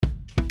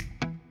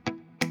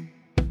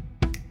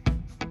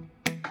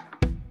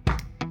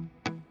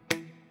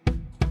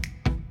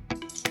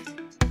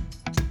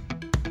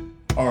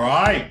All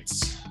right.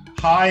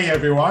 Hi,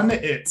 everyone.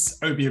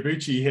 It's Obi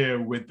Abuchi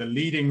here with the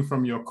Leading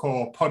from Your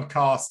Core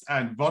podcast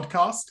and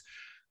vodcast.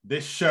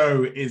 This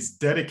show is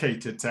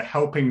dedicated to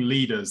helping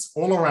leaders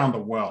all around the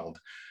world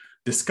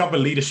discover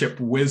leadership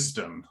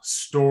wisdom,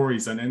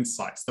 stories, and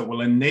insights that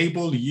will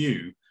enable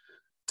you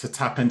to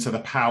tap into the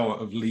power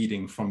of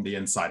leading from the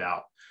inside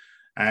out.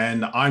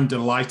 And I'm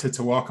delighted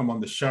to welcome on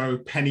the show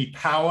Penny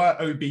Power,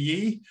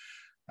 OBE.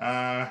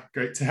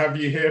 Great to have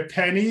you here,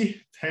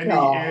 Penny. Penny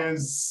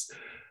is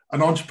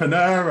an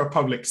entrepreneur, a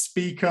public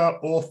speaker,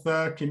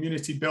 author,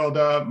 community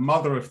builder,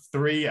 mother of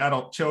 3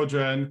 adult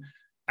children,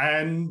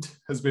 and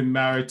has been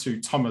married to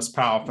Thomas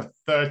Power for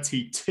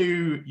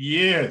 32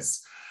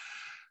 years.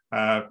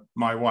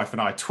 My wife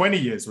and I, 20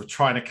 years, we're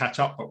trying to catch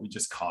up, but we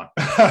just can't.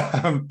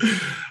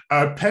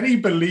 Penny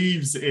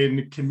believes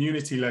in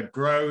community-led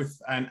growth,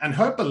 and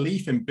her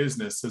belief in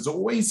business has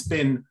always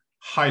been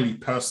highly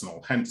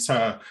personal, hence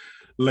her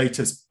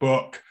latest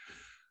book,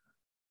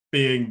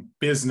 being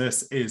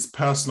Business is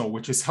Personal,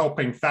 which is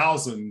helping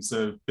thousands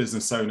of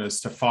business owners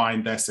to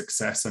find their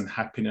success and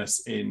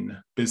happiness in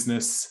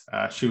business.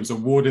 She was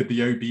awarded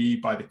the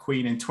OBE by the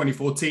Queen in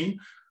 2014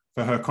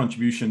 for her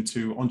contribution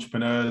to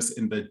entrepreneurs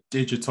in the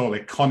digital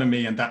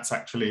economy. And that's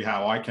actually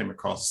how I came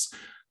across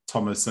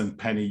Thomas and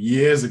Penny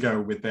years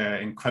ago with their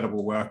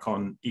incredible work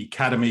on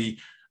Ecademy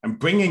and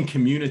bringing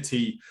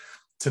community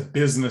to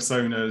business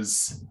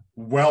owners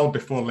well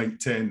before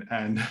LinkedIn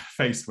and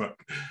Facebook.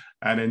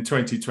 And in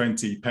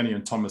 2020, Penny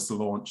and Thomas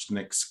launched an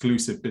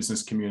exclusive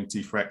business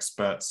community for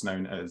experts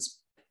known as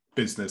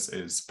Business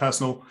is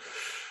Personal,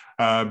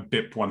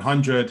 BIP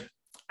 100.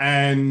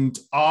 And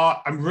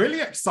I'm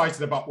really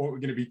excited about what we're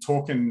going to be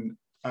talking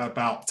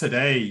about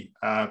today.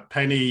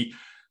 Penny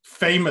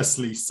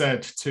famously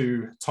said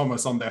to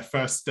Thomas on their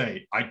first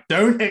date, "I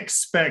don't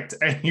expect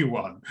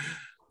anyone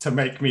to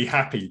make me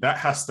happy. That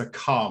has to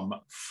come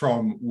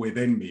from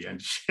within me."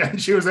 And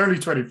she was only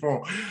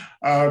 24.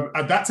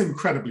 And that's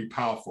incredibly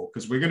powerful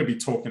because we're going to be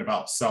talking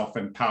about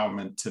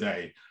self-empowerment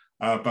today.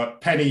 But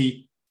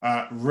Penny,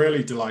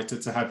 really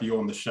delighted to have you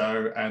on the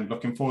show and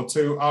looking forward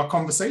to our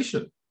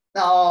conversation.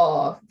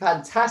 Oh,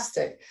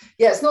 fantastic.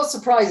 Yeah, it's not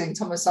surprising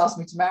Thomas asked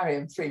me to marry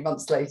him 3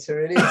 months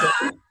later. It is.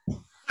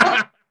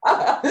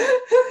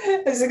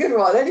 It's a good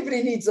one.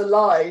 Anybody needs a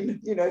line,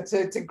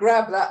 to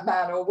grab that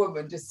man or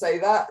woman, just say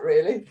that,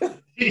 really.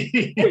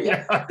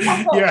 Yeah.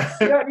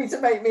 You don't need to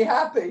make me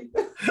happy.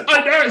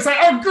 I know. It's like,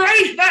 oh,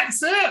 great,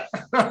 that's it.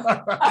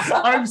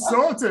 I'm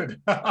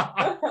sorted.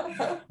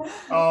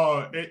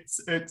 Oh,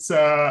 it's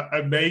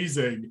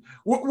amazing.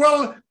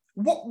 Well,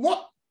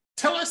 what?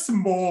 Tell us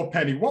more,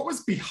 Penny. What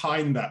was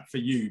behind that for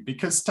you?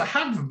 Because to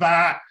have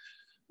that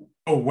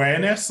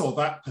awareness or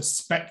that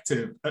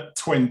perspective at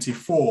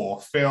 24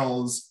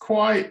 feels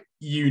quite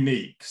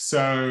unique.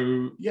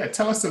 So yeah,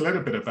 tell us a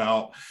little bit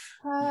about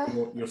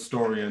your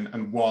story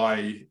and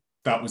why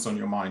that was on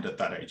your mind at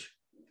that age.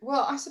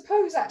 Well, I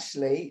suppose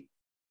actually,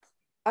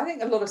 I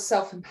think a lot of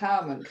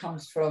self-empowerment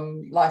comes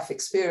from life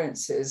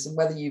experiences and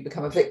whether you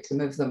become a victim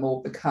of them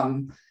or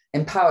become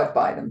empowered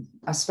by them.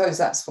 I suppose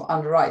that's what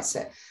underwrites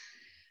it.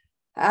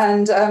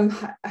 And,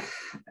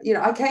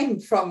 I came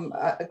from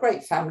a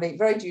great family,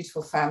 very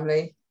dutiful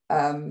family,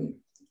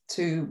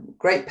 to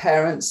great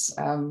parents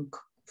from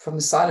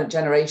the silent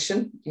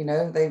generation.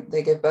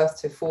 They gave birth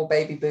to 4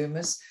 baby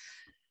boomers.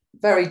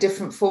 Very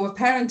different form of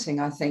parenting,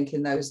 I think,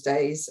 in those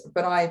days.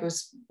 But I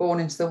was born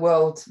into the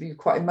world to be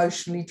quite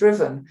emotionally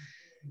driven.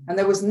 And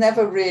there was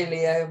never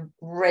really a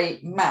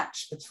great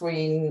match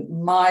between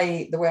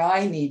the way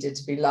I needed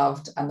to be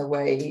loved and the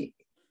way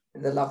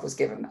the love was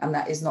given. And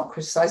that is not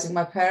criticizing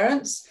my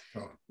parents.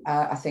 Oh.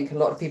 I think a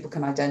lot of people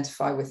can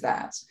identify with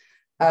that.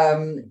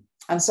 And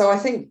so I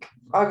think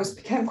I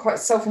became quite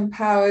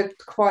self-empowered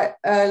quite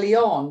early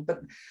on.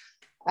 But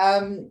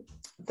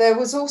there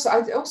was also,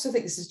 I also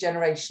think this is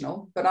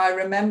generational, but I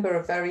remember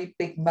a very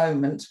big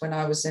moment when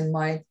I was in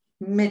my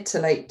mid to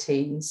late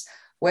teens,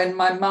 when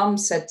my mum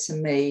said to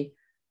me,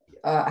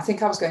 I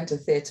think I was going to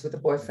theatre with a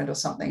boyfriend or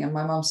something. And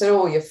my mum said,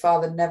 "Oh, your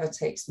father never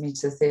takes me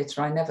to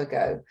theatre. I never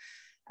go."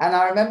 And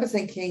I remember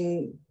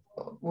thinking,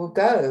 well,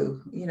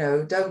 go,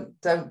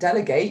 don't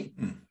delegate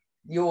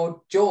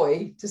your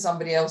joy to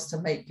somebody else to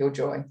make your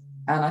joy.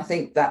 And I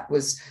think that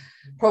was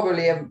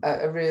probably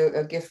a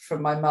real gift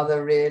from my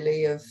mother,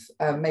 really, of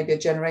maybe a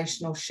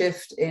generational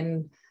shift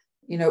in,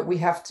 we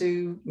have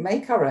to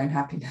make our own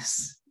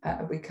happiness.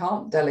 We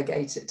can't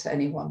delegate it to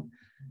anyone.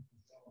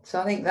 So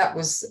I think that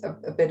was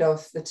a bit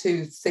of the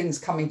two things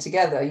coming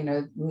together,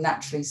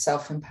 naturally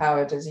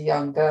self-empowered as a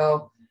young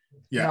girl.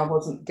 Yeah. I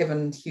wasn't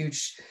given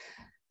huge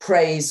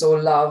praise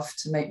or love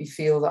to make me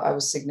feel that I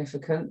was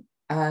significant,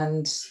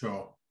 and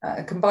sure.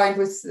 Combined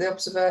with the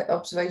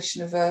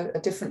observation of a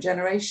different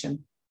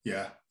generation.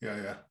 Yeah.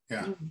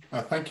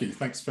 Thank you.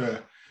 Thanks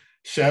for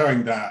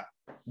sharing that.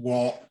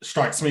 What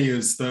strikes me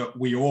is that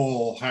we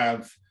all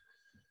have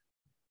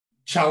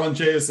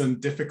challenges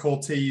and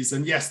difficulties.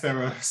 And yes,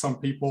 there are some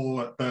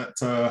people that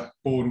are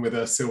born with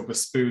a silver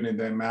spoon in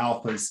their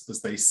mouth,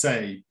 as they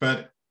say,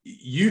 but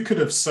you could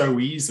have so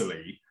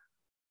easily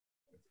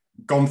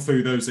gone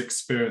through those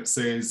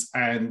experiences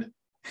and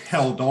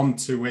held on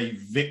to a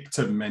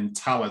victim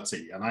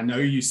mentality. And I know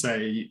you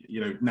say,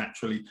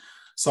 naturally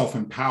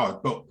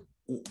self-empowered, but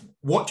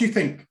what do you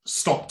think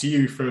stopped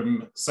you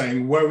from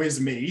saying, woe is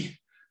me,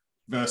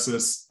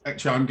 versus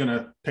actually, I'm going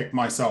to pick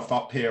myself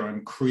up here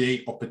and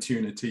create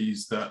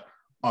opportunities that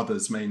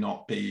others may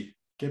not be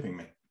giving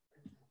me?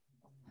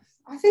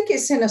 I think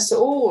it's in us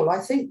all. I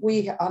think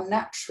we are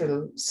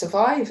natural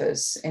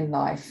survivors in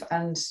life.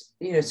 And,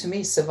 to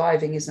me,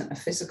 surviving isn't a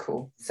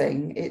physical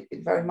thing. It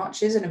very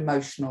much is an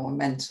emotional and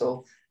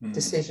mental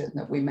decision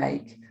that we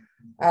make.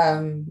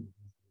 And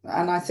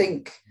I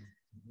think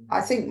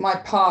my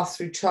path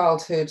through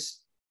childhood,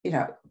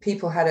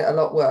 people had it a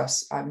lot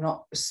worse. I'm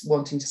not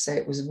wanting to say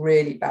it was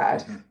really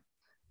bad,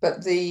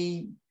 but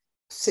the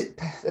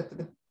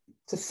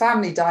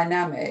family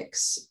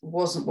dynamics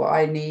wasn't what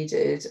I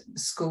needed. The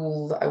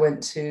school that I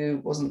went to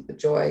wasn't the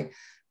joy,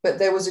 but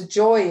there was a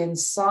joy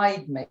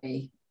inside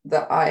me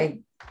that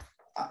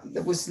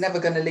was never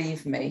going to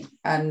leave me.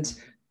 And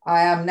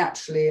I am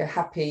naturally a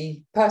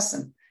happy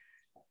person.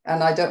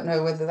 And I don't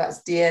know whether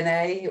that's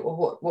DNA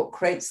or what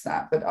creates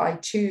that, but I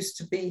choose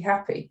to be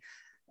happy.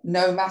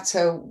 No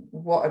matter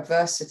what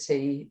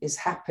adversity is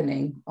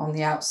happening on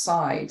the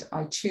outside,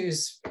 I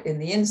choose in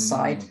the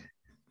inside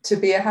to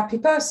be a happy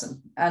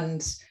person.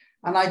 And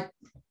I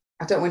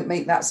don't want to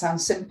make that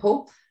sound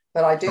simple,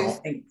 but I do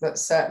think that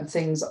certain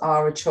things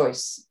are a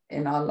choice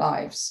in our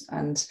lives.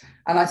 And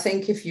I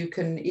think if you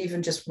can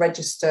even just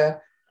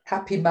register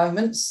happy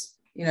moments,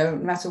 no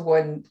matter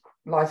when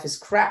life is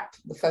crap,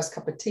 the first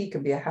cup of tea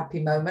can be a happy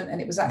moment. And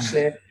it was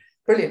actually a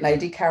brilliant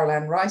lady, Carol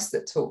Ann Rice,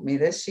 that taught me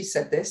this. She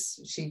said this,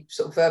 she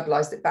sort of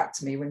verbalized it back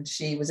to me when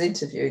she was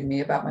interviewing me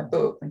about my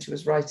book, when she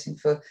was writing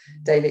for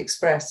Daily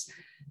Express.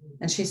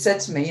 And she said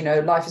to me,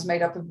 life is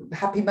made up of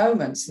happy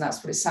moments. And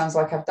that's what it sounds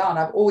like I've done.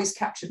 I've always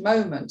captured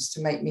moments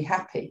to make me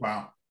happy.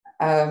 Wow.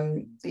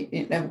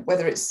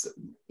 Whether it's,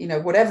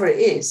 whatever it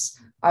is,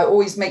 I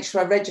always make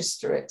sure I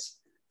register it.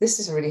 This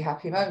is a really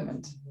happy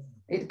moment.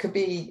 It could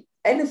be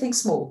anything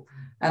small.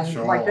 And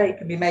my day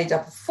can be made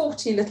up of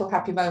 40 little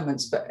happy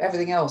moments, but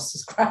everything else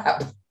is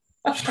crap.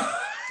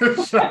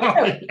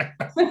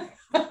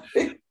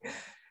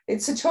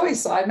 It's a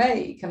choice I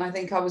make. And I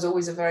think I was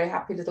always a very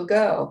happy little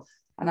girl.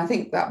 And I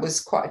think that was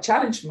quite a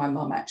challenge for my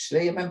mum,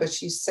 actually. I remember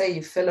she used to say,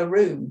 you fill a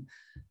room.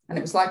 And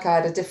it was like I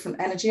had a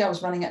different energy. I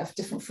was running at a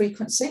different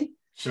frequency.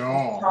 Sure.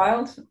 As a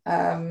child.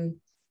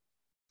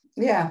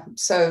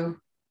 So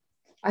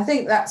I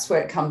think that's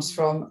where it comes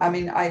from. I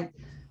mean,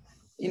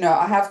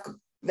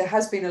 there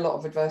has been a lot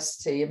of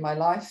adversity in my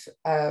life,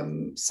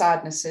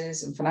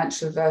 sadnesses and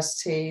financial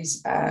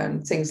adversities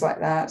and things like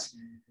that.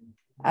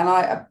 And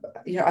I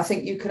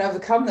think you can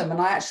overcome them.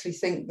 And I actually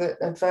think that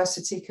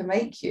adversity can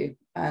make you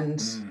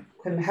and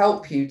can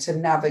help you to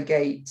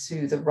navigate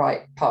to the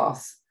right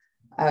path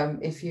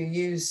if you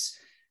use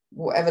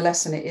whatever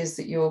lesson it is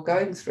that you're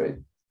going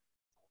through.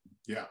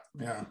 Yeah.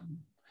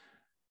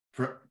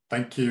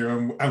 Thank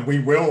you. And we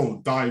will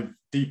dive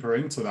deeper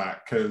into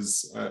that,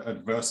 because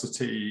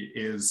adversity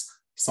is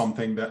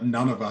something that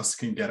none of us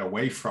can get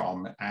away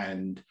from.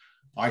 And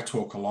I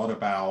talk a lot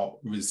about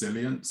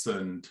resilience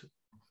and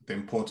the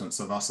importance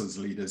of us as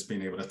leaders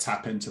being able to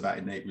tap into that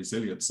innate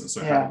resilience. And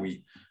so how do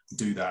we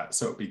do that?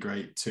 So it'd be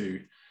great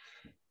to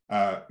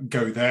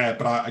go there.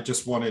 But I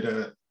just wanted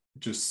to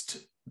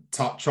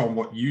touch on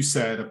what you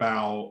said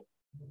about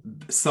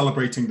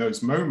celebrating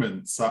those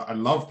moments. I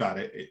love that.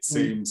 It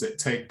seems it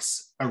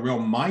takes a real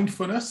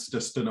mindfulness,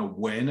 just an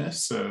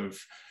awareness of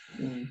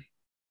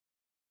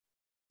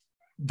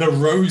the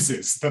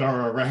roses that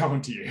are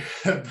around you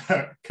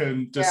that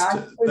can just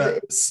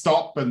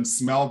stop and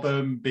smell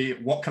them.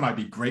 What can I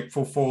be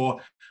grateful for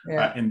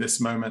in this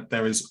moment?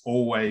 There is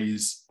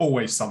always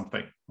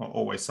something.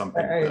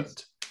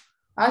 That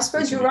I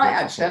suppose you're right,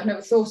 actually. I've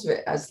never thought of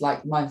it as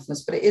like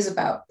mindfulness, but it is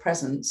about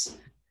presence.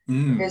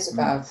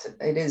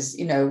 It is,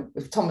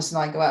 if Thomas and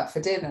I go out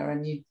for dinner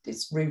and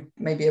it's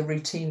maybe a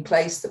routine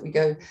place that we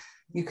go,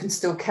 you can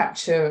still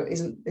capture,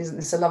 isn't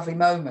this a lovely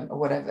moment or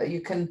whatever?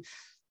 You can,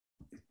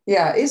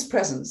 it is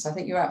presence. I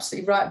think you're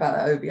absolutely right about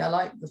that, Obi. I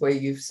like the way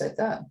you've said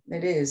that.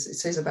 It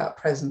is about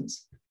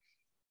presence.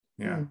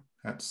 Yeah,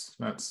 that's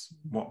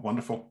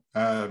wonderful.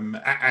 And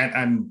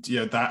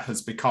that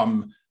has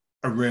become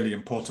a really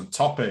important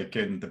topic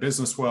in the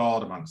business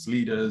world amongst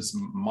leaders,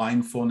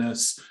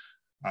 mindfulness,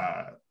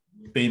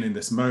 being in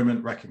this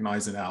moment,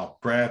 recognizing our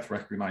breath,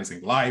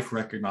 recognizing life,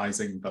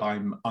 recognizing that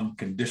I'm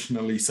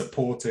unconditionally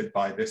supported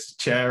by this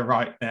chair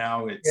right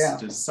now. It's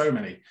just so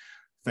many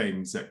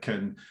things that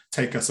can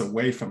take us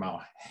away from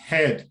our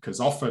head, because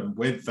often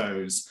with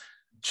those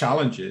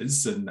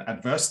challenges and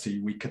adversity,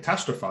 we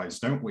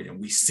catastrophize, don't we? And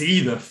we see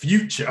the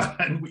future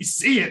and we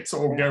see it's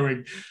all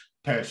going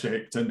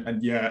pear-shaped,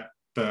 and yet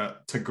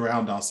to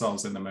ground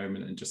ourselves in the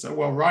moment and just say,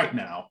 well, right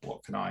now,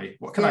 what can I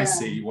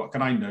see? What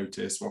can I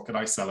notice? What can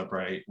I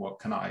celebrate? What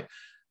can I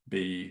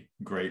be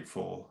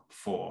grateful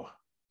for?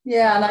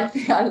 Yeah, and I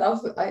think I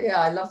love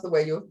the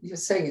way you're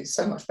saying it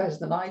so much better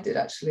than I did,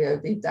 actually,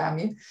 Obi, damn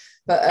you.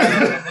 But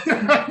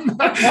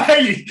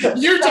hey,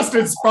 you just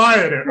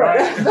inspired it,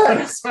 right?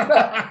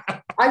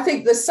 but I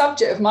think the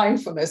subject of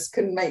mindfulness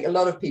can make a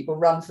lot of people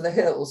run for the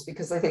hills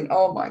because they think,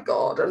 oh my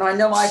God. And I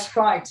know I've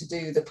tried to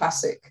do the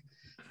classic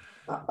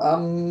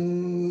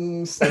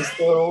stay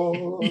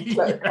still,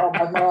 calm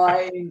my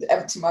mind,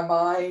 empty my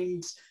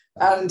mind.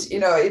 And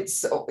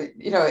it's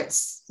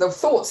the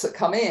thoughts that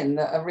come in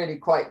that are really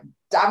quite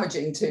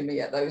damaging to me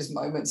at those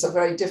moments are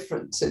very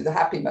different to the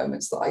happy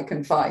moments that I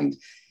can find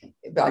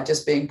by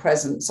just being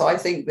present. So I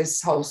think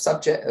this whole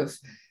subject of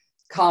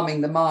calming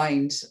the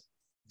mind,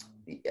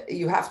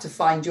 you have to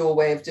find your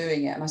way of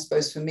doing it. And I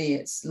suppose for me,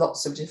 it's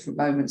lots of different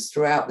moments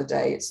throughout the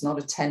day. It's not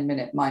a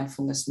 10-minute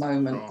mindfulness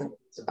moment that,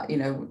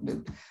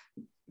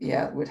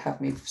 would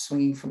have me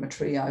swinging from a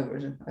tree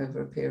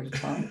over a period of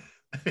time.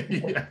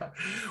 Yeah.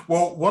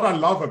 Well, what I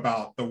love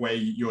about the way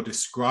you're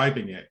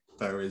describing it,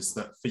 though, is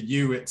that for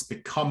you, it's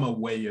become a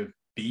way of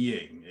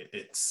being.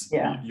 It's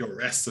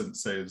your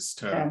essence is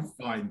to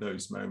find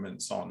those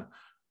moments on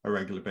a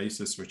regular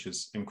basis, which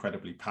is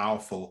incredibly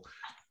powerful.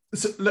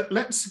 So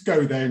let's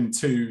go then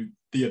to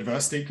the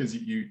adversity, because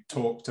you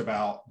talked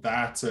about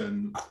that,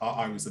 and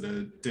I was at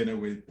a dinner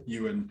with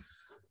you and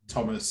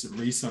Thomas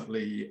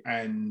recently,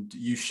 and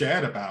you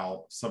shared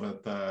about some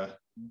of the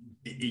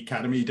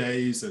Academy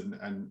days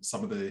and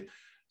some of the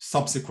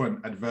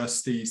subsequent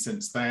adversity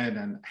since then,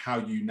 and how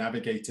you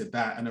navigated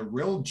that, and a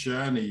real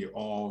journey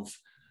of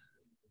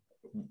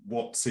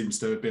what seems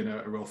to have been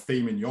a real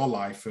theme in your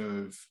life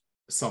of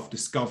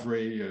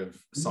self-discovery, of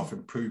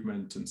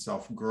self-improvement and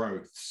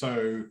self-growth.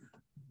 So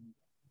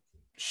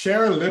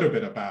share a little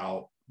bit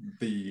about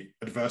the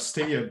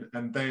adversity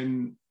and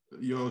then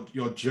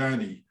your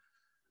journey.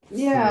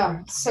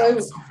 Yeah, so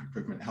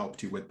self-improvement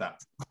helped you with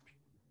that.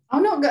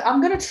 I'm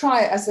going to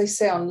try it, as they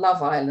say on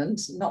Love Island,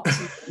 not to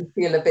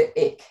feel a bit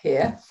ick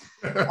here,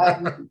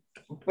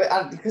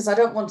 but because I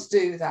don't want to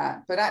do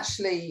that. But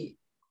actually,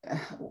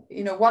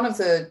 one of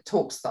the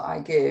talks that I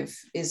give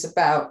is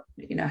about,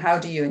 how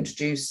do you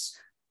introduce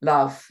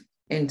love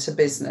into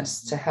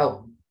business to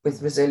help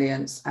with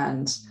resilience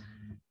and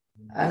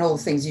all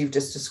the things you've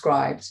just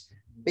described.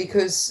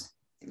 Because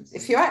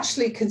if you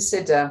actually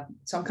consider,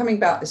 so I'm coming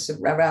back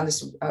around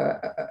this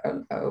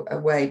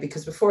way,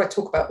 because before I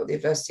talk about what the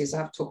adversity is, I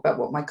have to talk about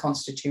what my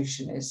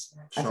constitution is,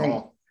 sure. I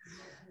think.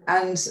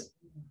 And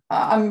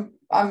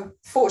I'm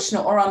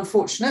fortunate or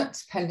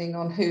unfortunate, depending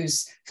on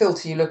whose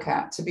filter you look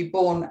at, to be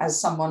born as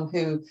someone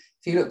who,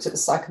 if you looked at the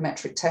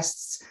psychometric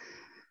tests,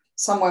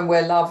 someone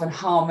where love and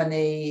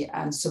harmony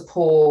and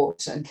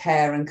support and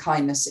care and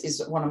kindness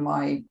is one of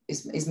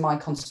is my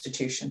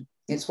constitution.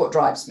 It's what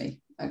drives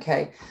me.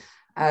 Okay.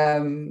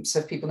 So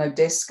if people know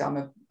DISC,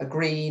 I'm a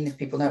green. If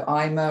people know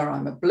IMA,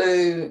 I'm a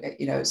blue,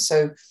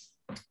 so,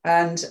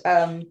 and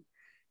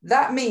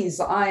that means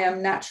that I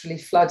am naturally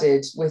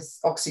flooded with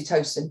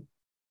oxytocin,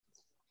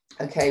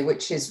 okay,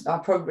 which is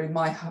probably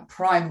my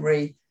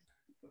primary,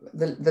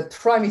 the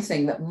primary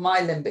thing that my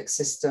limbic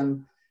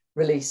system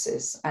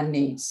releases and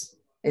needs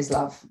is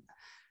love.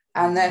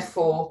 And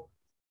therefore,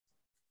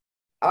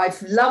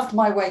 I've loved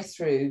my way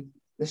through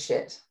the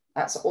shit.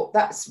 I don't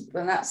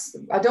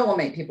want to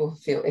make people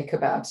feel ick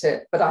about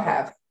it, but I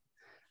have.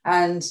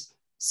 And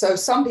so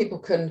some people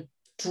can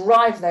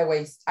drive their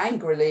way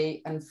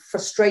angrily and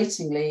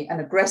frustratingly and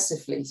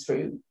aggressively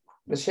through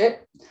the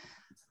shit.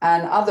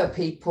 And other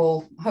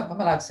people, I hope I'm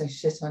allowed to say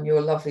shit on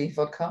your lovely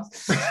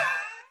podcast.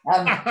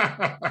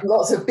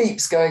 Lots of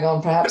beeps going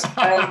on, perhaps.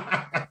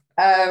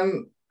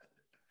 And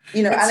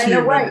in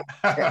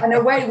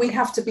a way we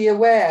have to be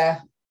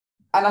aware.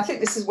 And I think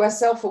this is where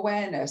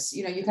self-awareness,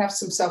 you can have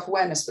some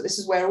self-awareness, but this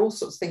is where all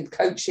sorts of things,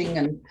 coaching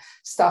and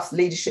stuff,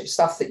 leadership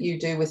stuff that you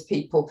do with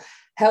people,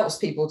 helps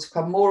people to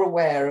become more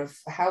aware of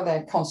how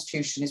their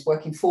constitution is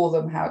working for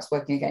them, how it's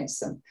working against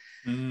them.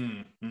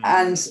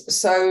 And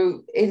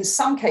so in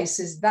some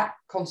cases, that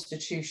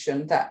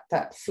constitution,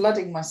 that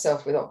flooding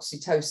myself with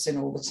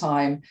oxytocin all the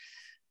time,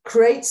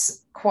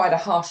 creates quite a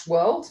harsh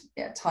world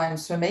at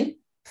times for me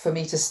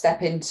to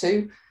step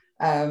into,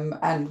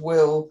 and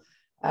will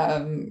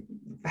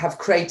have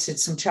created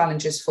some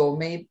challenges for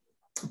me.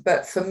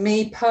 But for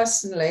me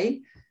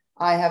personally,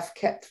 I have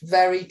kept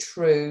very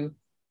true.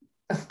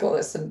 Oh God,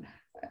 that's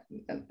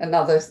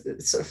another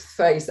sort of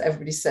phrase that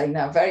everybody's saying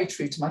now, very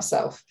true to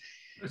myself,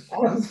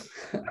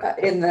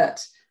 in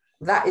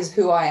that is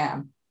who I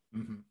am.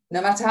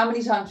 No matter how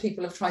many times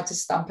people have tried to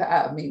stamp it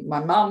out of me.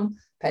 My mum,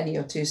 Penny,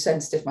 you're too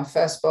sensitive. My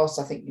first boss,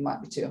 I think you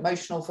might be too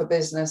emotional for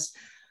business.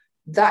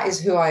 That is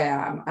who I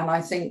am. And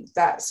I think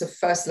that's a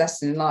first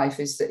lesson in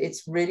life, is that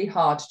it's really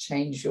hard to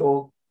change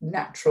your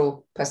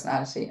natural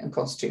personality and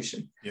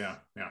constitution. Yeah.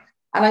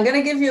 And I'm going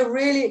to give you a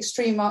really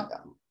extreme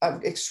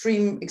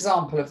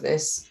example of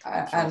this,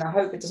 sure. And I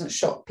hope it doesn't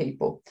shock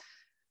people.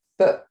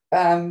 But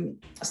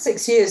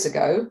 6 years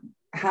ago,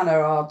 Hannah,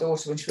 our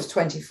daughter, when she was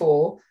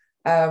 24,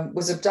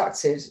 was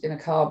abducted in a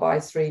car by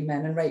 3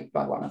 men and raped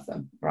by one of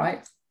them,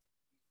 right?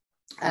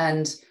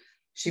 And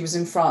She was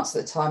in France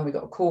at the time. We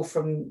got a call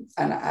from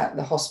at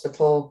the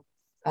hospital.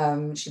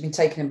 She'd been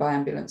taken in by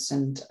ambulance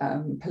and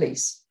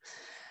police.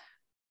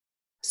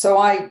 So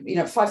I,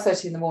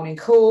 5:30 in the morning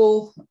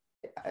call,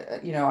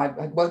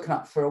 I'd woken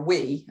up for a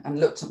wee and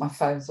looked at my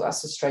phone, thought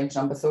that's a strange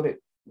number,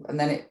 and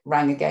then it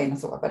rang again. I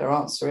thought I better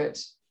answer it.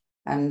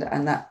 And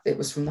that it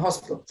was from the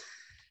hospital.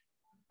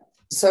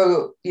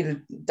 So,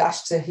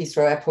 dash to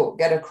Heathrow Airport,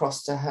 get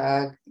across to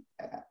her.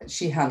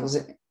 She handles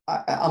it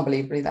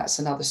unbelievably. That's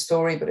another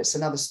story, but it's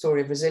another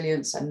story of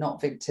resilience and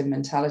not victim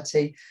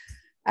mentality.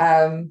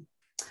 And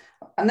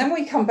then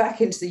we come back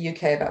into the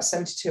UK about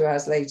 72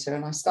 hours later,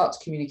 and I start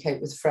to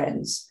communicate with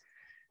friends.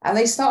 And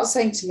they start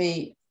saying to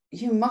me,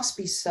 you must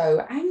be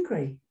so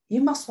angry.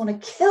 You must want to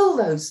kill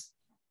those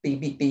beep,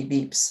 beep, beep,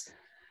 beeps.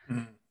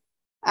 Mm.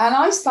 And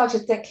I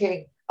started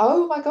thinking,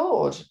 oh my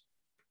God,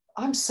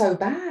 I'm so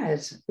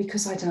bad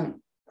because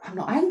I'm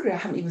not angry. I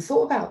haven't even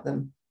thought about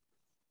them.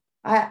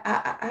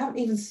 I haven't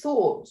even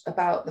thought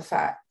about the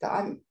fact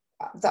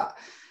that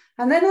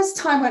and then as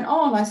time went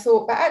on, I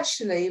thought, but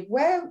actually,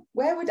 where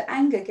would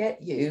anger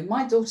get you?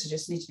 My daughter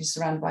just needs to be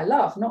surrounded by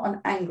love, not an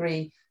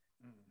angry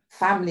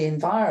family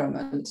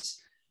environment.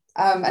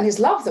 And it's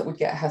love that would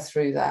get her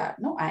through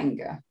that, not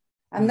anger.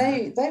 And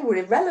they were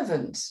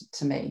irrelevant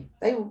to me.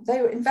 They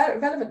were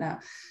irrelevant now.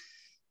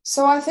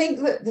 So I think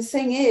that the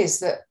thing is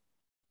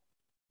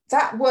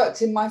that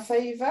worked in my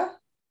favor,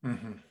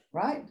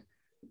 right?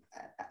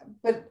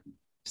 But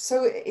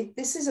so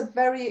this is I'm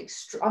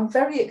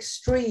very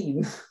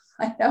extreme.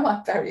 I know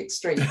I'm very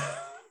extreme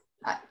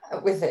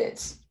with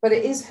it, but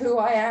it is who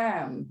I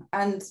am.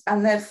 And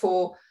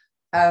therefore,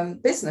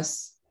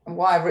 business, and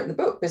why I've written the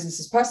book, Business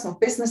is Personal,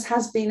 business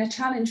has been a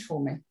challenge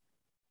for me.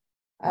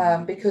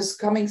 Because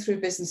coming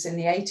through business in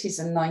the 80s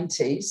and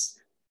 90s,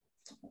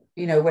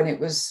 when it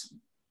was,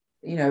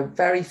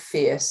 very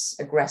fierce,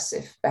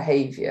 aggressive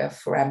behavior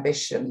for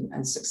ambition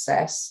and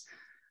success,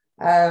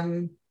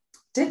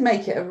 did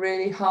make it a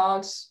really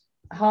hard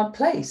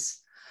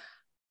place.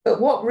 But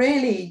what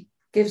really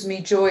gives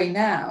me joy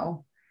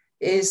now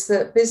is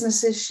that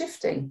business is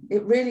shifting.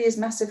 It really is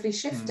massively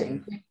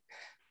shifting.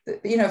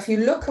 If you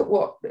look at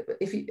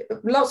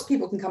lots of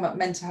people can come up with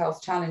mental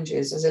health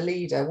challenges as a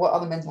leader. What are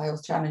the mental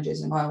health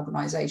challenges in my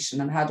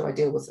organization and how do I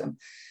deal with them?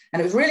 And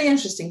it was really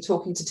interesting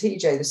talking to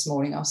TJ this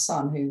morning, our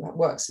son, who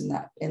works in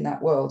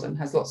that world and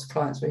has lots of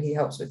clients where he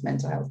helps with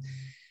mental health.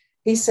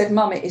 He said,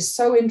 Mum, it is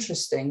so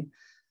interesting.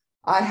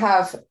 I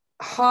have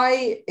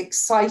high,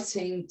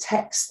 exciting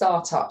tech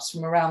startups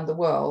from around the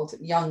world,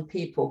 young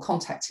people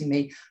contacting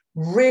me,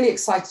 really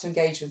excited to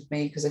engage with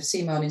me because they've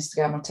seen me on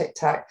Instagram or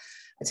TikTok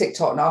and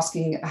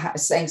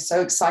saying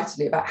so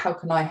excitedly about how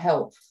can I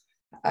help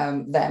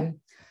them,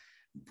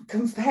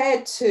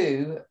 compared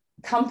to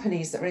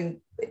companies that are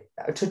in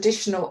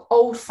traditional,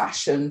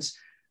 old-fashioned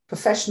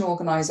professional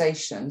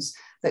organizations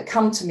that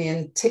come to me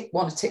and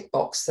want a tick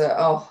box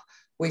that,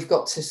 we've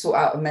got to sort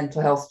out a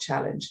mental health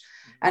challenge.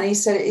 And he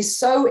said, it is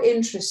so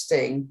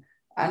interesting.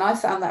 And I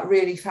found that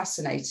really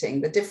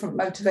fascinating, the different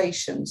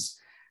motivations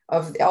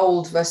of the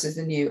old versus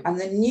the new. And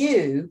the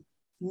new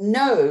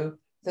know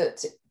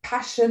that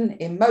passion,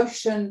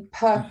 emotion,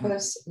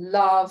 purpose,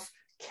 love,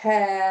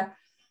 care,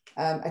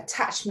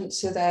 attachment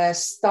to their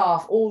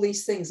staff, all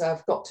these things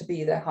have got to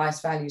be their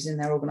highest values in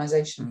their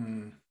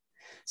organization.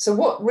 So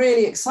what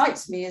really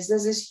excites me is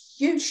there's this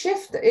huge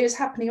shift that is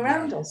happening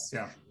around us.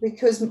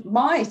 Because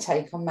my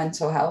take on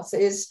mental health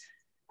is,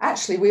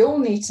 actually, we all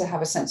need to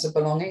have a sense of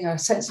belonging, a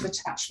sense of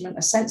attachment,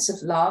 a sense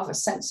of love, a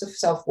sense of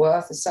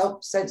self-worth, a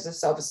sense of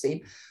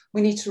self-esteem.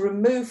 We need to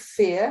remove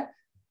fear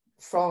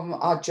from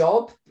our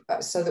job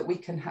so that we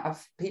can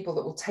have people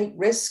that will take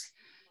risk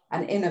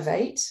and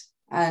innovate.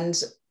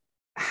 And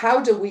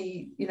how do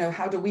we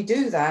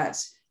do that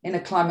in a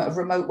climate of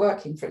remote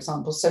working, for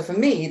example? So for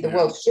me, the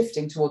world's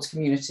shifting towards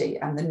community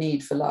and the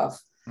need for love.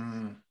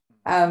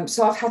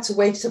 So I've had to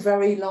wait a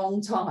very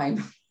long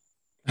time.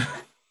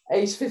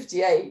 Age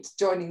 58,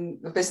 joining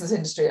the business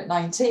industry at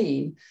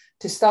 19,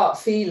 to start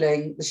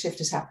feeling the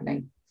shift is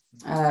happening.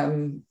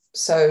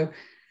 So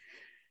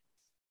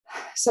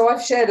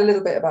I've shared a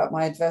little bit about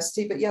my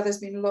adversity, but there's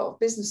been a lot of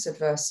business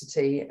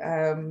adversity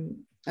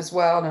as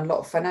well, and a lot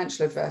of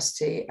financial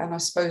adversity. And I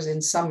suppose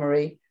in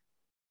summary,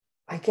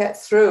 I get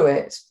through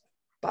it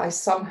by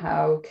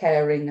somehow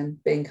caring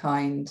and being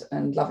kind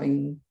and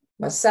loving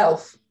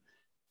myself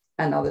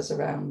and others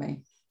around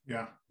me.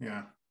 Yeah.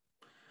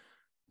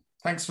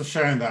 Thanks for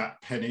sharing that,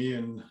 Penny.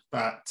 And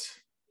that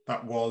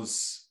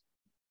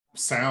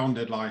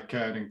sounded like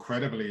an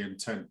incredibly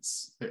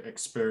intense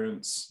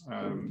experience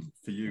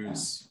for you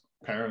as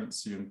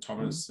parents, you and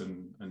Thomas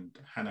and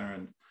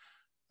Hannah,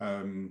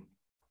 and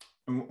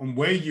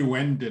where you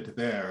ended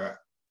there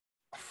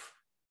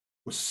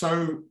was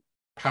so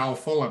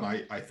powerful, and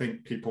I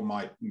think people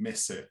might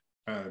miss it,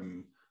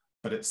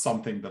 but it's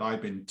something that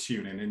I've been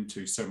tuning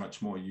into so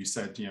much more. You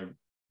said,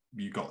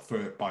 you got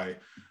through it by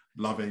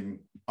loving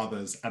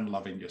others and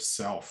loving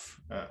yourself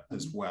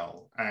as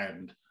well.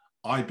 And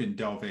I've been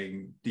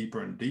delving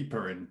deeper and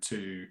deeper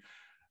into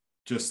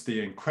just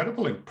the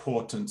incredible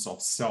importance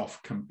of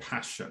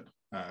self-compassion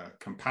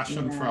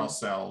compassion for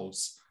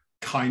ourselves,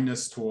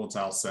 kindness towards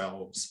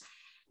ourselves,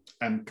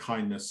 and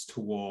kindness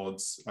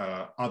towards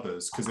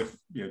others. Because if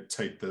you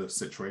take the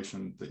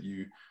situation that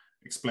you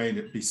explained,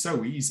 it'd be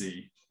so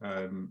easy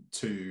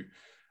to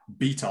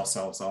beat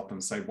ourselves up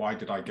and say, why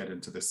did I get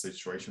into this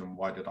situation, and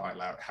why did I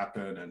allow it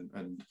happen,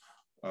 and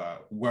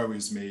woe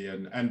is me.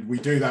 And we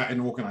do that in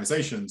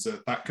organizations.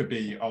 That could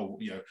be,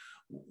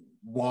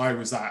 why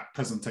was that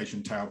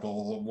presentation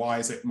terrible? Why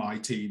is it my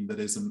team that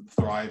isn't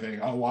thriving?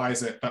 Oh, why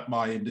is it that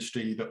my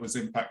industry that was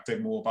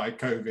impacted more by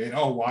COVID?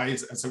 Oh, why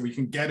is it? So we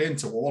can get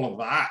into all of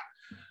that.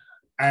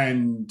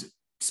 And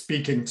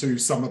speaking to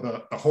some of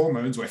the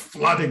hormones, we're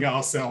flooding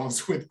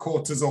ourselves with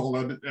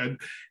cortisol and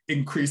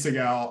increasing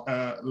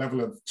our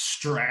level of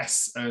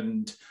stress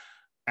and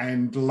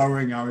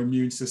lowering our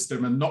immune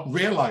system, and not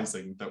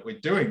realizing that we're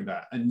doing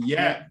that. And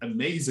yet,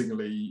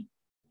 amazingly,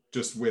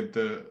 just with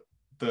the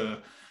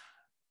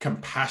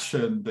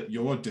compassion that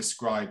you're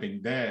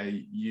describing there,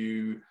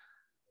 you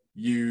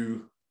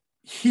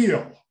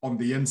heal on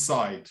the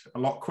inside a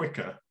lot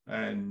quicker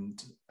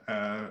and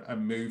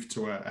move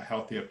to a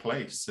healthier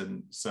place.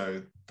 And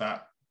so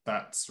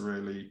that's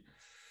really,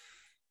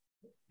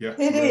 it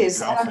really is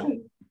powerful.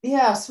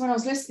 So when I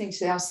was listening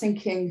to it, I was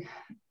thinking,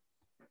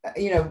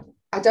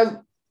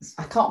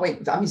 I can't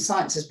wait. I mean,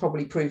 science is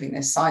probably proving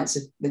this. Science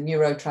of the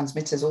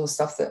neurotransmitters, all the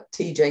stuff that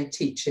TJ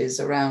teaches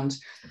around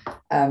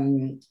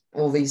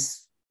all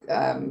these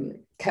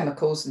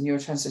chemicals, the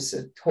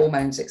neurotransmitters,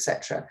 hormones,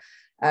 etc.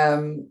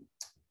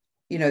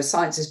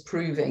 Science is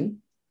proving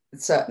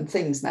certain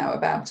things now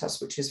about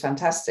us, which is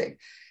fantastic.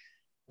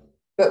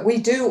 But we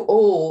do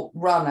all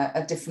run at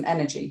a different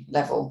energy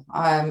level,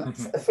 a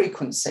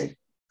frequency.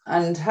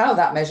 And how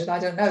that measured, I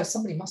don't know.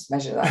 Somebody must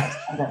measure that.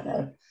 I don't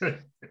know.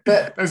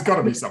 But there's got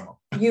to be someone.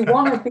 You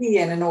want to be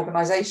in an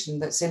organization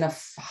that's in a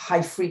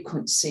high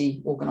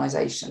frequency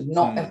organization,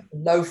 not a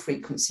low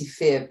frequency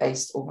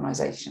fear-based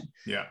organization.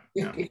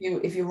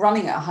 If you're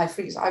running at a high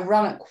frequency, I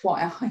run at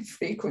quite a high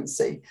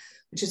frequency,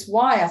 which is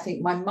why I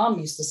think my mum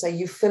used to say,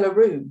 you fill a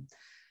room.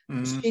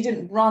 She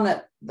didn't run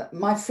at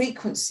my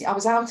frequency. I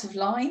was out of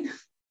line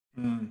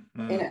in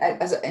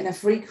a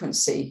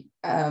frequency.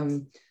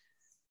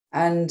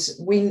 And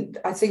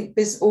I think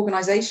business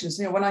organizations,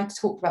 when I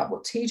talked about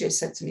what TJ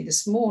said to me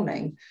this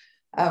morning,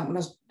 when I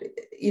was,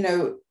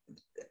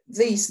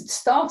 these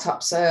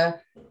startups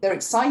they're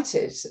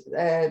excited.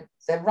 They're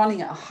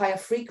running at a higher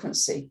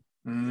frequency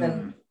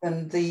than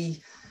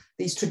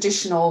these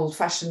traditional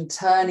fashion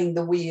turning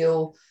the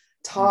wheel,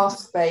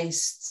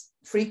 task-based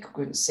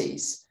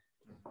frequencies.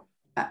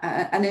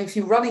 And if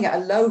you're running at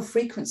a low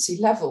frequency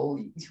level,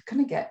 you're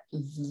going to get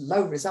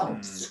low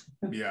results.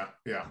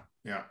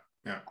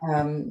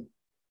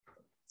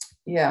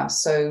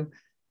 So,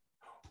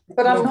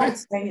 but I'm not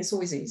saying it's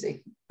always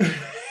easy.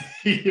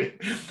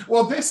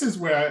 Well, this is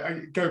where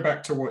I go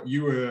back to what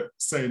you were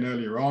saying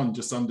earlier on,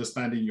 just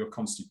understanding your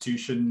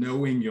constitution,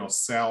 knowing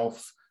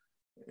yourself,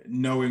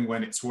 knowing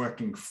when it's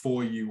working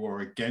for you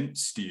or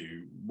against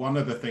you. One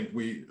of the things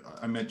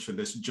I mentioned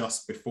this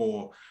just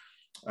before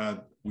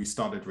we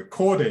started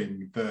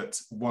recording, that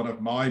one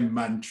of my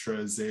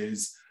mantras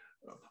is,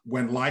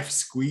 when life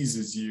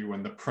squeezes you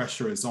and the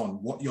pressure is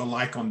on, what you're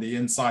like on the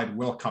inside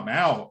will come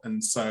out.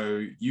 And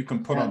so you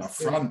can put on a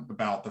front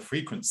about the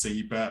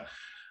frequency, but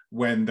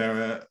when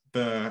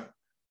the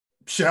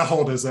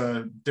shareholders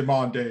are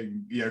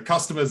demanding,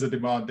 customers are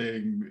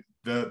demanding,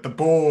 the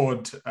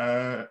board,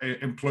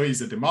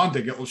 employees are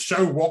demanding, it will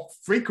show what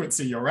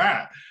frequency you're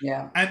at.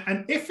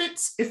 And if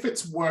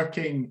it's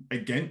working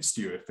against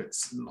you, if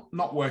it's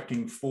not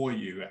working for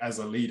you as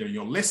a leader,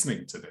 you're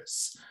listening to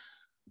this,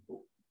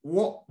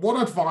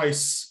 what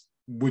advice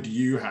would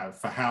you have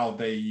for how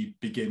they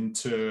begin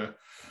to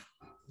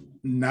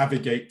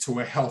navigate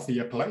to a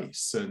healthier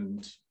place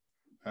and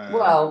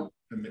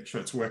make sure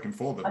it's working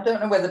for them? I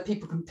don't know whether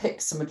people can pick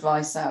some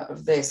advice out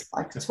of this.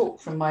 I can talk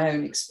from my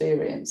own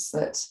experience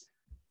that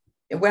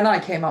when I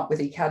came up with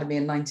Ecademy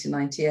in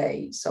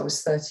 1998, so I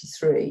was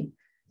 33.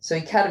 So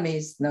Ecademy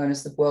is known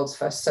as the world's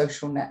first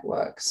social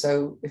network.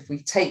 So if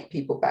we take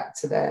people back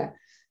to there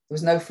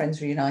was no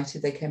Friends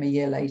Reunited, they came a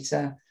year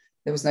later.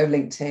 There was no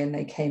LinkedIn,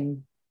 they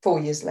came 4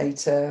 years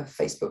later,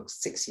 Facebook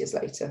 6 years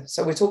later.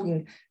 So we're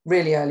talking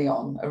really early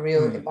on, a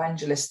real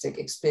evangelistic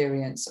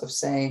experience of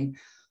saying,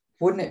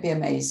 wouldn't it be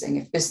amazing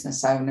if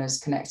business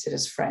owners connected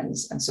as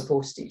friends and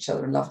supported each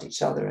other and loved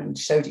each other and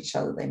showed each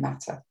other they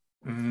matter?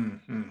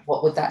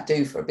 What would that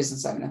do for a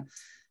business owner?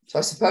 So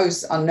I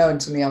suppose, unknown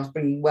to me, I was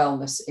bringing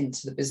wellness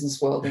into the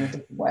business world in a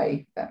different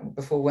way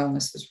before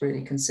wellness was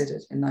really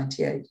considered in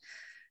 98.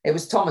 It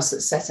was Thomas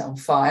that set it on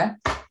fire.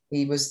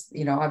 He was,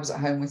 I was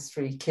at home with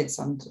 3 kids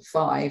under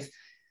 5.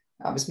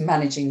 I was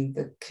managing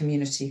the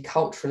community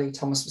culturally.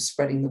 Thomas was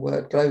spreading the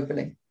word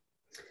globally.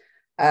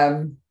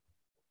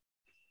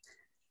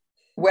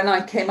 When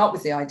I came up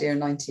with the idea in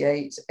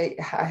 98,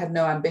 I had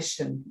no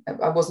ambition.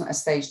 I wasn't at a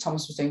stage.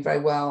 Thomas was doing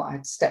very well. I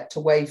had stepped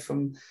away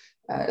from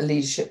a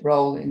leadership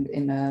role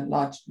in a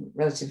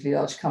relatively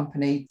large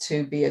company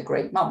to be a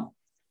great mum.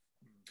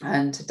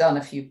 and had done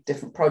a few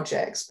different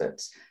projects,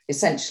 but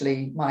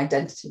essentially my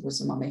identity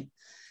was a mummy.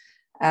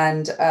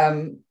 And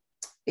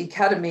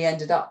Academy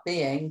ended up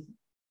being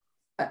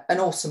an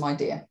awesome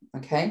idea,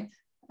 okay?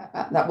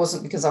 That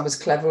wasn't because I was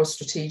clever or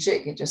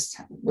strategic, it just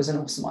was an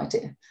awesome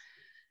idea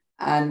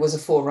and was a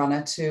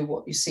forerunner to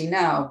what you see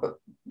now. But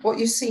what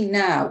you see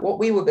now, what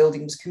we were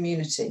building was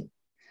community.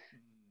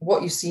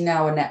 What you see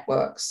now are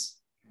networks.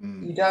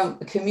 You don't,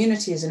 the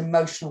community is an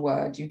emotional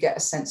word. You get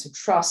a sense of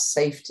trust,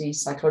 safety,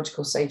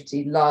 psychological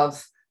safety,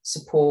 love,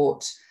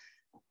 support.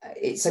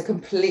 It's a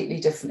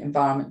completely different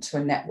environment to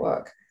a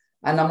network.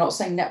 And I'm not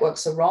saying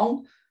networks are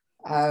wrong,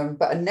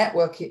 but a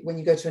network, when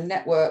you go to a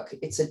network,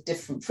 it's a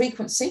different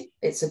frequency,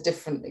 it's a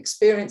different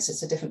experience,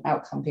 it's a different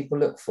outcome people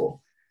look for.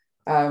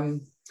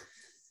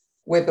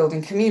 We're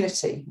building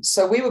community.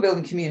 So we were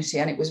building community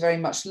and it was very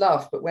much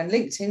love. But when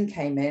LinkedIn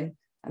came in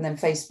and then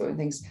Facebook and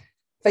things,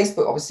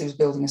 Facebook obviously was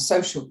building a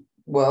social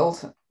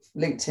world,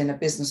 LinkedIn a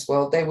business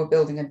world. They were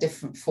building a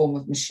different form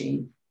of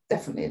machine,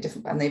 definitely a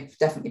different, and they've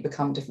definitely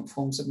become different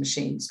forms of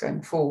machines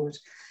going forward.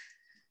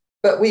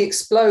 But we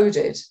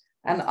exploded.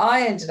 And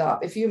I ended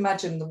up, if you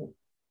imagine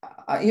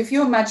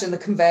the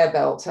conveyor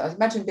belt,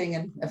 imagine being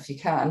in, if you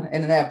can,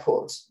 in an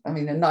airport. I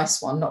mean, a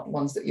nice one, not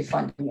ones that you're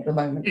finding at the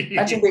moment.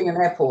 Imagine being in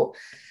an airport.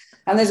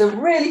 And there's a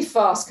really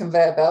fast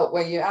conveyor belt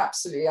where you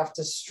absolutely have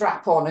to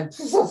strap on and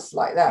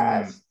like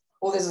that.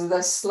 Or there's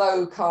a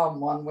slow,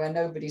 calm one where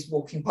nobody's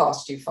walking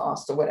past you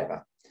fast or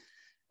whatever.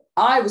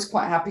 I was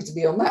quite happy to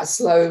be on that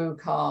slow,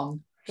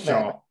 calm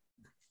conveyor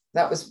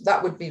belt.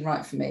 That would be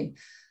right for me.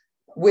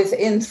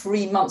 Within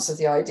 3 months of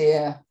the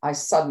idea, I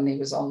suddenly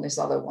was on this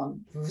other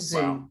one,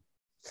 Zoom. Wow.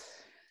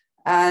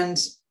 And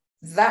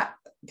that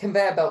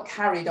conveyor belt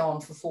carried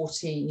on for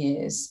 14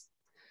 years.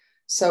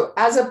 So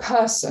as a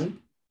person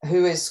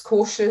who is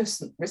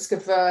cautious, risk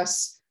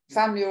averse,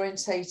 family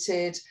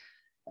orientated,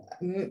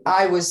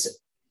 I was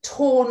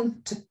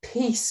torn to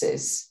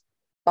pieces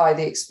by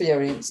the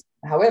experience.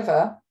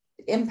 However,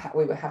 the impact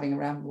we were having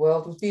around the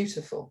world was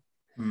beautiful.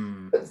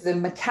 But the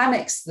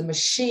mechanics, the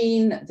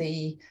machine,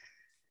 the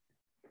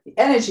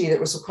energy that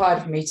was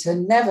required for me to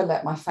never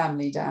let my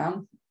family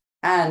down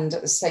and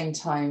at the same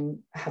time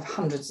have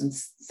hundreds and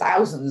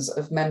thousands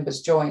of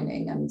members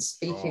joining and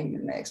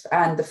speaking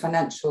and the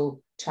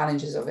financial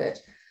challenges of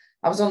it,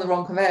 I was on the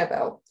wrong conveyor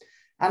belt.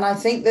 And I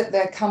think that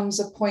there comes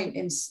a point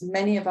in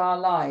many of our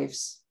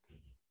lives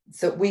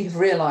that we've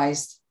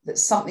realized that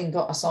something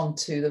got us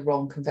onto the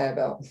wrong conveyor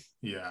belt.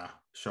 Yeah,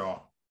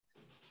 sure.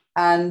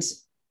 And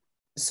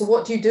so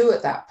what do you do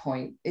at that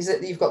point? Is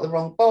it that you've got the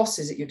wrong boss?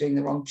 Is it you're doing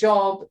the wrong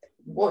job?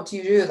 What do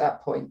you do at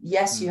that point?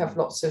 Yes, you have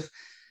lots of,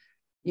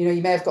 you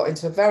may have got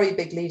into a very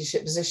big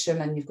leadership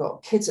position and you've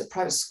got kids at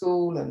private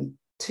school and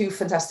 2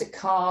 fantastic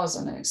cars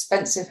and an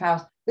expensive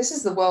house. This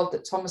is the world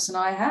that Thomas and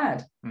I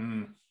had.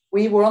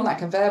 We were on that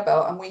conveyor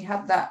belt and we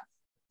had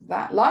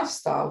that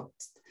lifestyle.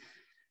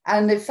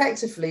 And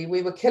effectively,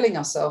 we were killing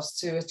ourselves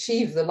to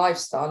achieve the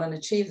lifestyle and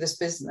achieve this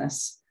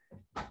business.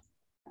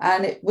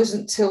 And it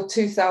wasn't till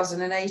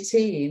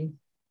 2018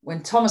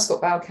 when Thomas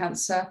got bowel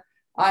cancer.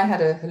 I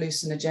had a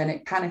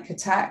hallucinogenic panic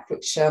attack,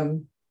 which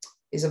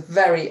is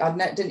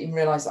didn't even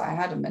realize that I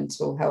had a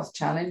mental health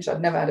challenge.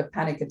 I'd never had a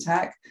panic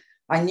attack.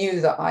 I knew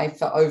that I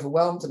felt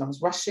overwhelmed and I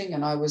was rushing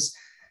and I was,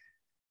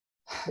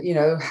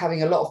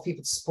 having a lot of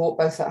people to support,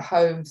 both at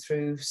home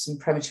through some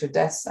premature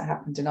deaths that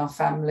happened in our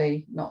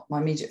family, not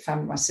my immediate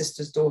family, my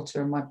sister's daughter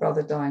and my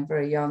brother dying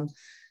very young.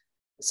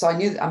 So I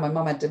knew that, and my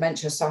mum had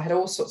dementia. So I had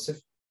all sorts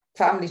of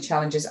family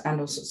challenges and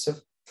all sorts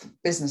of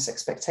business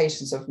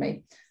expectations of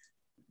me.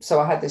 So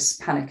I had this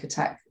panic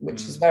attack,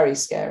 which is very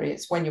scary.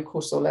 It's when your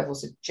cortisol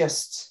levels are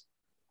just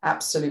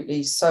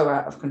absolutely so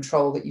out of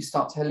control that you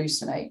start to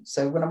hallucinate.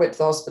 So when I went to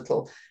the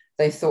hospital,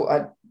 they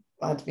thought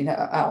I'd been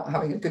out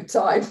having a good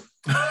time.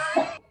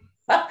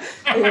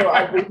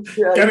 I'd been,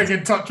 getting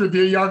in touch with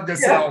your younger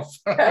self.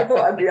 I thought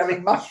I'd be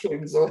having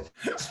mushrooms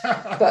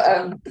but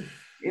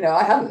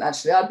I hadn't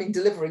actually. I'd been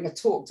delivering a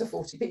talk to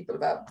 40 people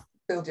about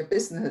build your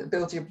business,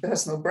 build your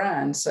personal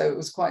brand. So it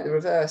was quite the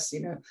reverse,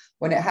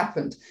 when it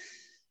happened.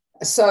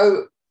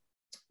 So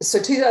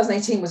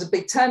 2018 was a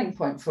big turning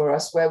point for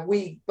us where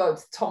we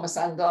both, Thomas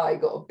and I,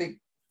 got a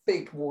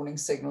big warning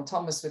signal.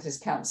 Thomas with his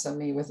cancer,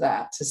 me with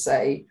that, to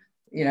say,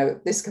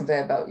 this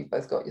conveyor belt you've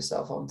both got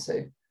yourself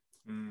onto.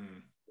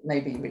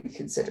 Maybe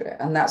reconsider it.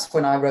 And that's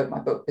when I wrote my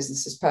book,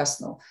 Business is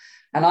Personal.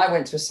 And I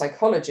went to a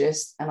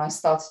psychologist and I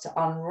started to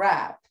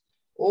unwrap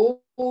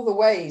all the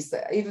ways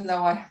that even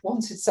though I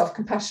wanted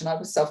self-compassion, I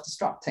was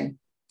self-destructing.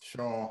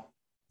 Sure.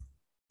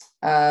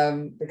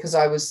 Because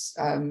I was,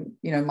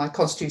 my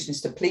constitution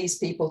is to please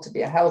people, to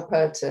be a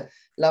helper, to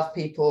love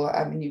people.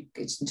 I mean,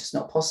 it's just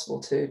not possible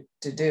to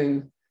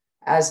do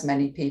as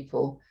many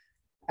people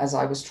as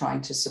I was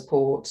trying to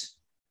support.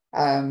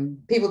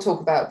 People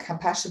talk about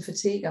compassion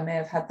fatigue. I may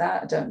have had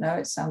that. I don't know.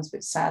 It sounds a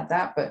bit sad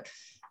but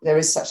there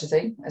is such a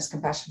thing as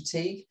compassion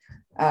fatigue.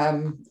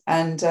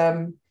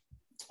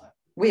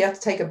 We have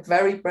to take a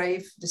very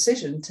brave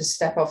decision to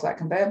step off that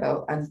conveyor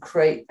belt and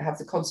have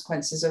the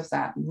consequences of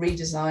that,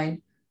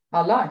 redesign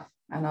our life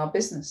and our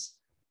business.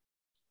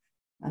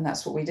 And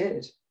that's what we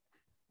did.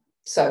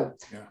 So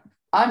Yeah.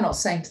 I'm not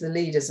saying to the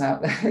leaders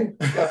out there,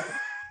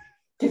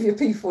 give your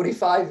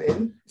P45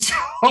 in.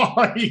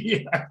 Oh,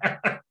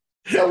 yeah.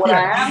 So what Yeah.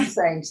 I am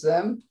saying to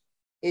them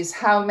is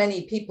how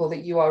many people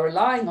that you are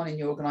relying on in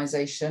your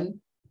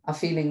organization are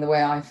feeling the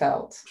way I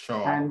felt.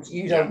 Sure. And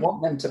you don't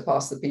want them to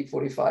pass the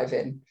P45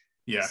 in.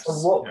 Yes. So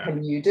what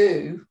can you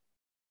do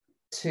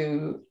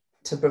to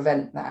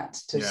prevent that,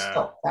 to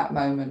stop that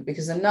moment?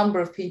 Because a number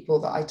of people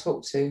that I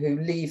talk to who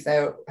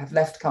have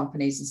left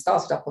companies and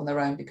started up on their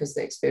own because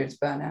they experienced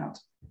burnout.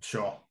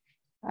 Sure.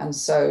 And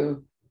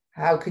so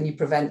how can you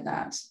prevent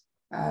that?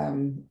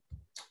 And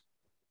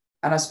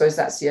I suppose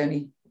that's the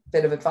only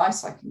bit of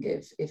advice I can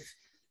give. If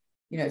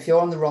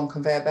you're on the wrong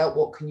conveyor belt,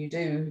 what can you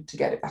do to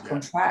get it back on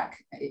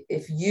track?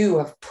 If you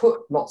have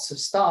put lots of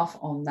staff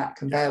on that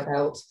conveyor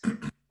belt,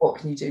 what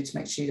can you do to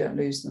make sure you don't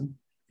lose them?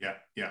 Yeah.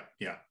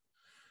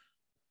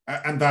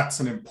 And that's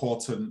an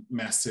important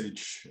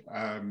message.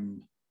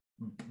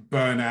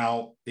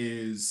 Burnout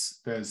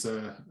there's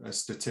a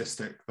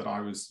statistic that I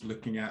was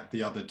looking at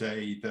the other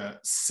day that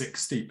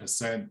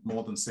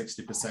more than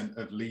 60%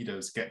 of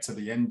leaders get to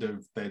the end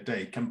of their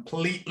day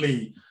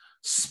completely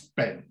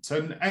spent.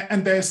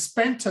 And they're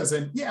spent as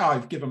in,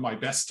 I've given my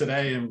best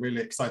today and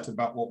really excited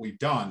about what we've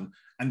done.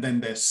 And then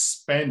they're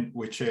spent,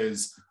 which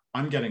is,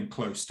 I'm getting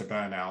close to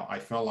burnout. I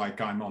feel like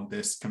I'm on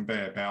this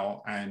conveyor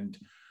belt and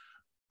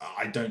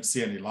I don't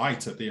see any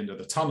light at the end of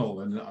the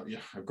tunnel. And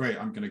great,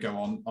 I'm going to go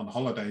on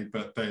holiday,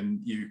 but then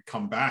you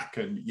come back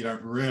and you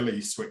don't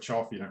really switch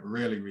off, you don't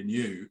really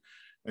renew.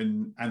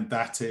 And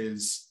that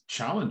is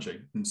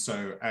challenging. And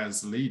so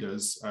as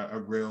leaders, a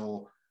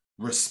real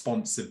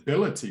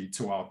responsibility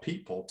to our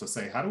people to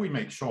say, how do we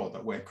make sure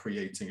that we're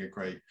creating a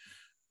great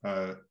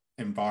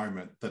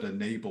environment that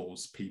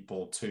enables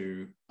people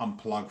to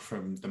unplug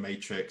from the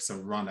matrix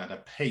and run at a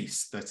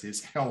pace that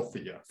is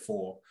healthier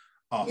for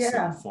us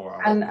and for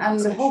our and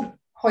the whole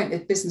point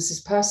of business is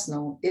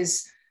personal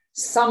is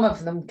some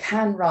of them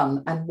can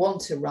run and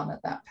want to run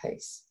at that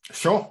pace.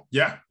 Sure.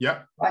 Yeah.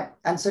 Right.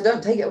 And so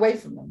don't take it away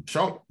from them.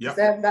 Sure. Yeah.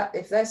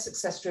 If they're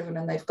success driven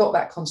and they've got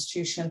that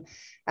constitution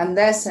and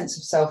their sense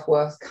of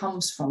self-worth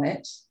comes from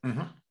it,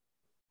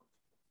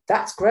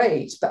 that's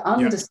great. But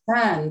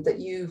understand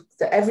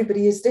that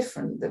everybody is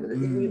different. That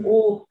we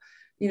all,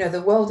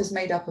 the world is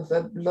made up of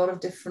a lot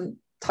of different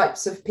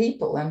types of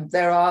people, and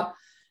there are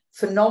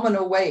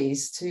phenomenal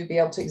ways to be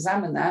able to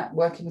examine that,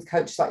 working with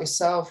coaches like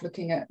yourself,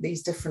 looking at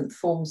these different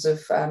forms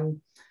of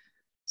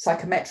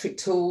psychometric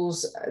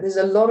tools. There's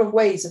a lot of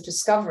ways of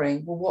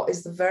discovering, well, what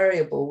is the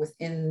variable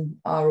within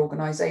our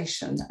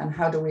organization and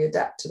how do we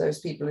adapt to those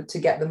people to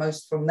get the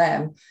most from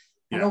them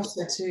and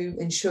also to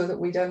ensure that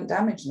we don't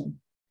damage them.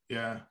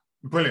 Yeah.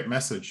 Brilliant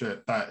message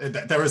that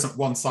there isn't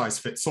one size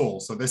fits all.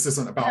 So this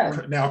isn't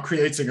about now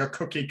creating a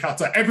cookie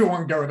cutter,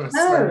 everyone go at a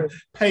slow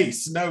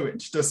pace. No,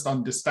 it's just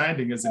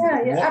understanding as in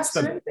what's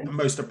the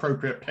most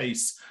appropriate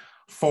pace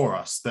for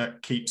us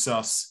that keeps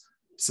us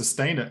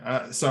sustained.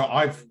 So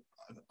I've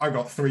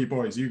got 3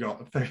 boys, you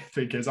got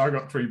 3 kids, I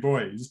got 3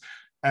 boys.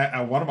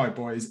 And one of my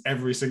boys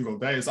every single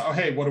day is like, oh,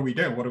 hey, what are we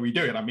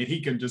doing? I mean,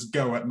 he can just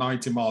go at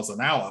 90 miles an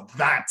hour.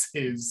 That's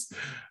his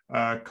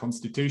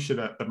constitution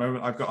at the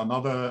moment. I've got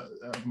another,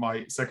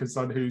 my second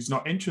son, who's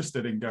not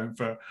interested in going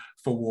for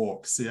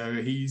walks.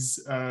 He's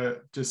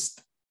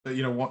just,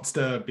 wants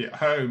to be at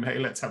home. Hey,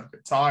 let's have a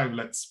good time.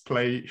 Let's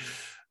play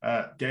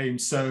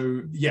games.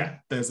 So yeah,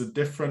 there's a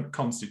different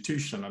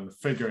constitution, and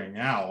figuring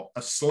out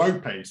a slow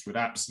pace would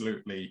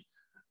absolutely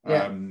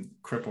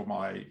cripple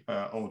my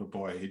older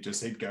boy.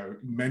 He'd go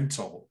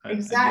mental.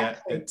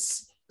 Exactly. And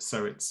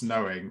yet it's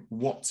knowing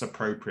what's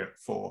appropriate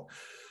for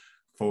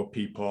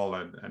people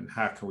and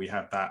how can we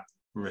have that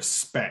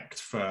respect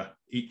for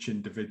each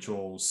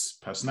individual's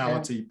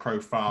personality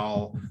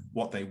profile,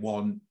 what they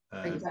want.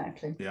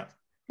 Exactly. Yeah.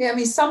 I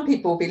mean, some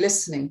people will be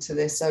listening to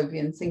this, Obi,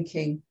 and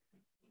thinking,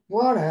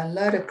 what a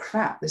load of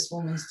crap this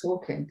woman's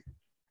talking.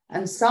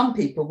 And some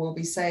people will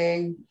be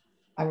saying,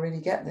 I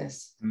really get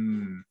this.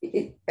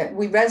 We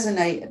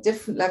resonate at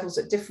different levels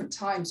at different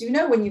times.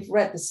 When you've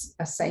read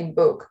a same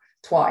book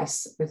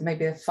twice with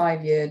maybe a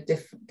 5-year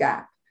different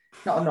gap,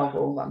 not a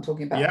novel that I'm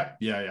talking about.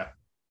 Yeah.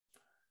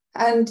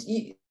 And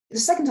the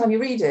second time you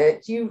read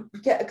it, you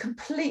get a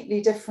completely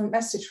different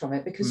message from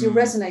it because you're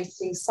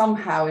resonating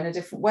somehow in a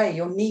different way.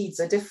 Your needs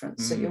are different.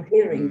 So you're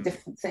hearing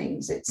different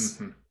things. It's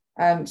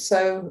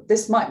so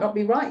this might not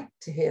be right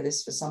to hear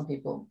this for some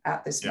people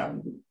at this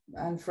moment.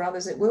 And for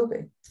others, it will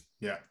be.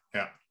 Yeah.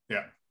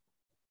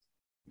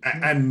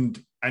 And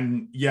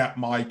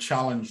my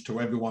challenge to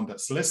everyone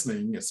that's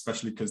listening,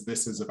 especially because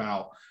this is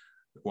about,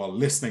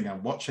 listening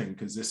and watching,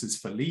 because this is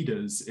for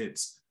leaders,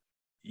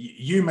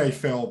 you may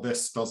feel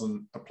this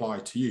doesn't apply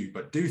to you,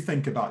 but do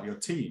think about your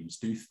teams,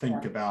 do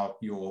think about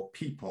your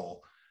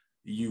people.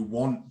 You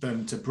want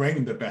them to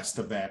bring the best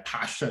of their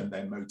passion,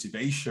 their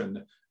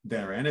motivation,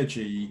 their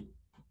energy.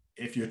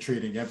 If you're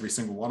treating every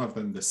single one of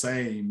them the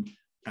same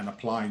and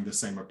applying the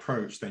same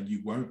approach, then you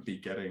won't be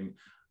getting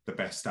the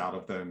best out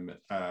of them.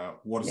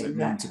 What does it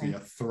mean to be a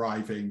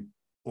thriving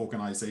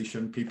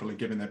organization, people are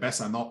giving their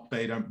best and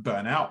they don't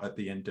burn out at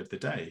the end of the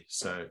day.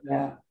 So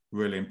yeah,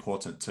 really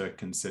important to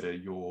consider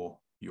your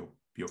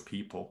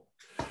people.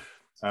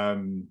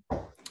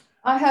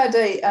 I heard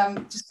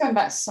just going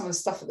back to some of the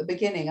stuff at the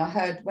beginning, I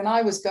heard when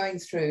I was going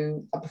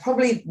through,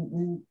 probably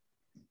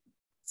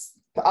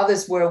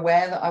others were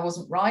aware that I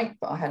wasn't right,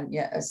 but I hadn't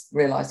yet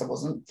realized I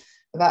wasn't.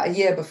 About a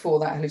year before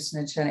that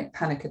hallucinogenic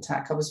panic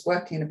attack, I was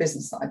working in a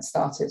business that I'd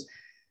started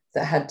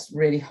that had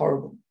really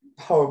horrible,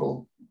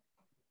 no,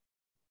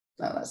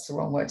 that's the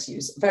wrong word to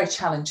use, very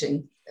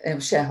challenging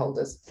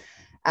shareholders.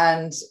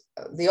 And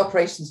the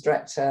operations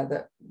director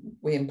that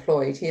we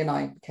employed, he and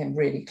I became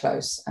really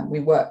close, and we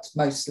worked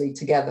mostly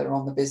together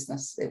on the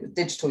business. It was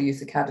Digital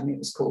Youth Academy, it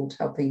was called,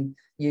 helping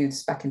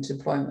youths back into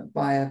employment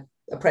by an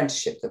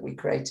apprenticeship that we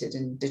created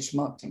in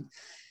digital marketing.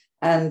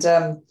 And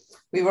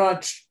we were on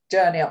a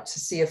journey up to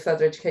see a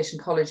further education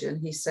college,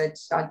 and he said,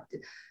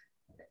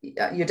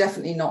 you're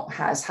definitely not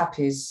as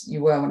happy as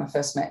you were when I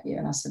first met you.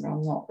 And I said,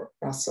 I'm not,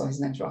 Russell. His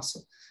name's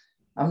Russell.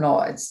 I'm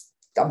not.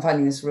 I'm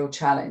finding this a real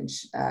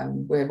challenge.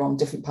 We're on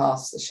different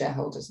paths, the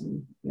shareholders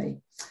and me.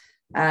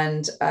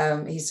 And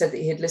he said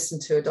that he had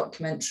listened to a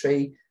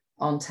documentary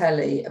on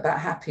telly about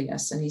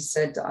happiness. And he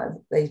said,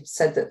 they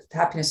said that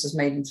happiness was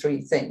made in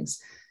three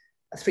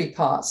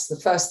parts. The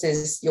first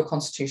is your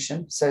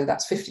constitution. So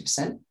that's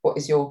 50%. What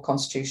is your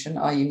constitution?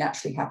 Are you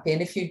naturally happy?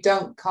 And if you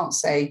can't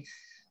say,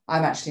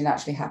 I'm actually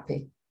naturally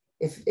happy.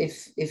 If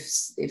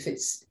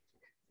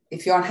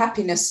your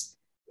unhappiness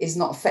is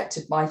not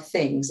affected by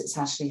things, it's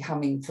actually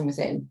coming from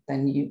within,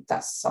 then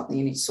that's something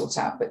you need to sort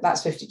out. But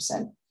that's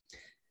 50%.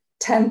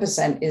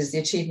 10% is the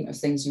achievement of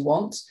things you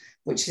want,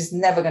 which is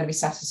never going to be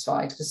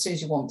satisfied, because as soon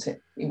as you want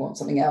it, you want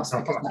something else,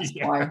 because that's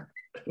why,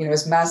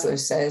 as Maslow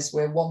says,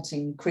 we're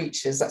wanting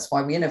creatures. That's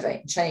why we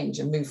innovate and change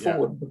and move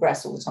forward and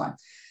progress all the time.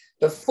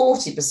 But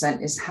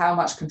 40% is how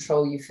much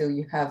control you feel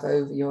you have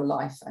over your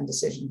life and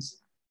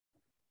decisions.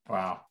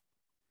 Wow.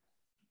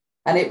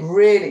 And it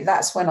really,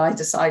 that's when I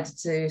decided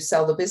to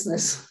sell the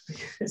business,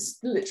 because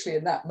literally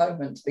in that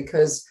moment,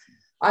 because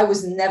I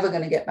was never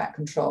going to get back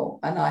control,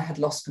 and I had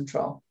lost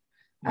control.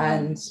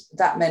 And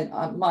that meant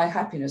my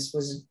happiness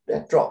was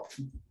dropped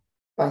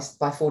by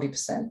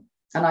 40%,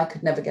 and I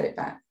could never get it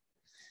back.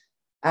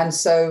 And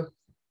so,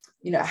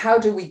 how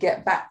do we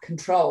get back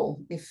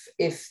control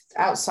if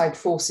outside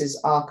forces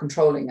are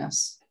controlling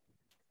us?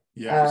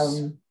 Yes.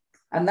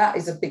 And that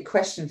is a big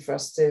question for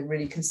us to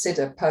really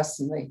consider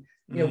personally.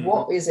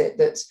 What is it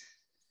that,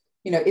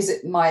 is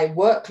it my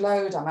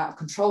workload? I'm out of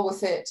control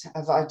with it.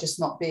 Have I just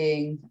not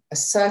being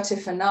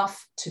assertive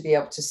enough to be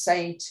able to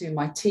say to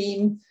my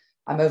team,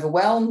 I'm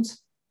overwhelmed.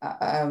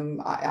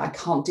 I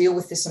can't deal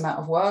with this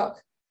amount of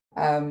work.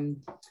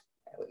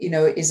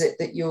 Is it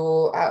that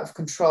you're out of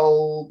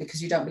control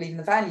because you don't believe in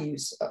the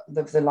values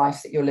of the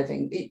life that you're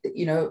living?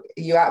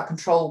 You're out of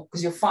control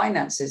because your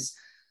finances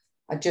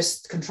are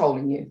just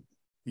controlling you.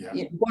 Yeah.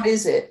 What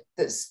is it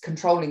that's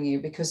controlling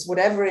you? Because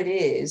whatever it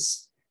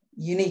is,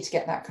 you need to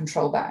get that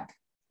control back.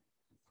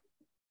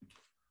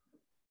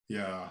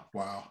 Yeah.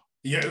 Wow.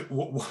 Yeah.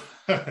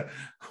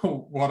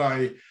 What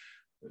I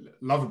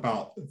love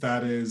about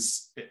that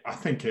is, I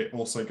think it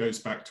also goes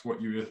back to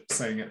what you were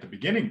saying at the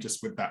beginning,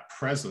 just with that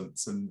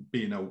presence and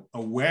being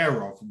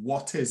aware of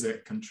what is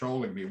it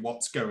controlling me,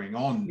 what's going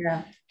on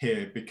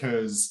here,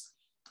 because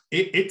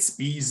it's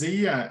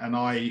easy, and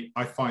I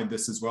find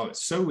this as well.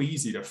 It's so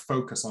easy to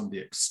focus on the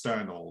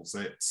externals.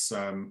 It's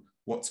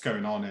what's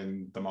going on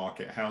in the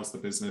market, how's the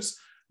business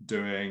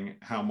doing,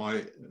 how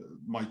my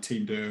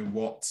team doing,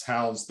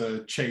 how's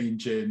the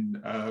change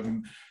in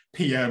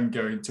PM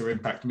going to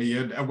impact me,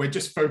 and we're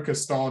just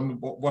focused on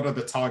what are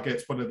the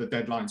targets, what are the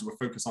deadlines. We're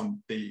focused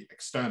on the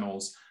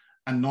externals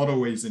and not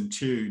always in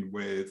tune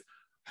with,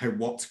 hey,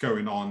 what's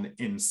going on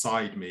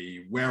inside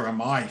me? Where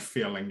am I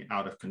feeling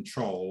out of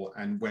control?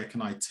 And where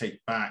can I take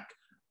back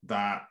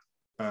that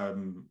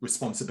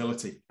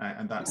responsibility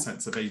and that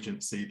sense of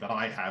agency that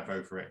I have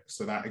over it?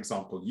 So that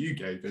example you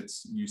gave,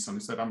 you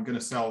suddenly said, I'm going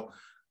to sell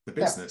the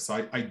business.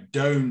 I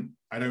don't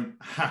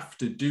have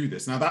to do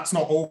this. Now, that's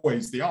not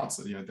always the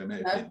answer. There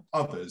may have been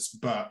others,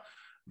 but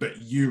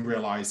you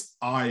realize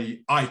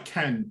I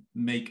can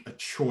make a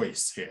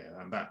choice here.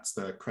 And that's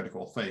the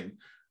critical thing.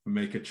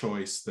 Make a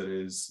choice that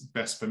is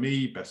best for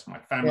me, best for my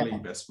family,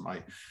 best for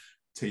my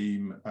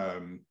team,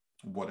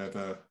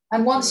 whatever.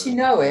 And once you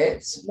know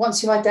it,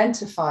 once you've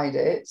identified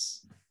it,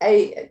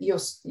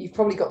 you've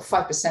probably got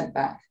 5%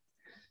 back.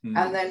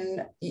 And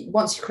then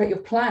once you create your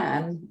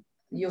plan,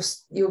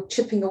 you're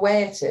chipping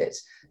away at it.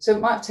 So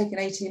it might have taken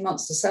 18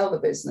 months to sell the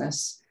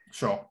business.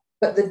 Sure.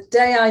 But the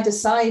day I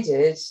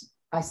decided,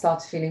 I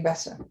started feeling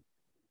better.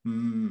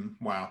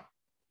 Wow.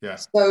 Yeah.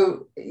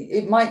 So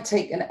it might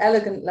take an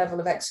elegant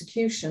level of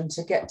execution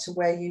to get to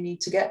where you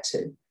need to get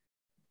to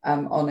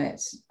on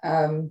it.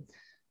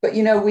 But,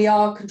 we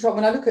are controlled.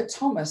 When I look at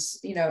Thomas,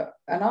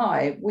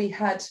 and we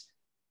had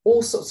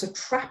all sorts of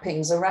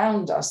trappings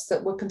around us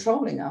that were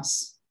controlling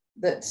us,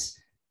 that,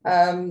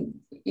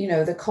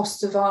 the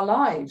cost of our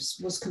lives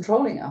was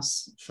controlling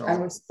us. Sure.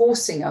 And was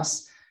forcing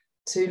us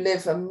to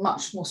live a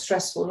much more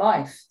stressful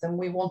life than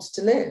we wanted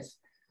to live.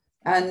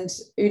 And,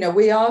 you know,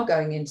 we are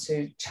going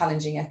into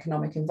challenging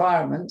economic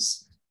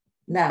environments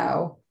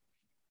now.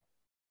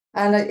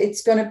 And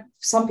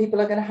some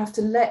people are going to have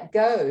to let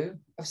go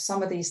of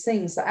some of these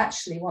things that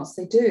actually, once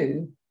they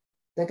do,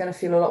 they're going to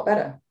feel a lot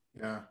better.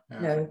 Yeah. You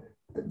know,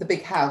 the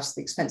big house,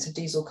 the expensive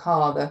diesel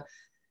car,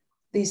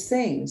 these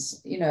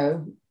things, you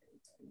know,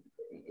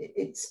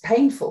 it's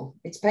painful.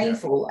 It's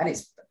painful. And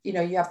it's, you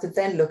know, you have to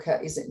then look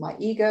at, is it my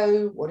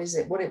ego? What is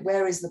it?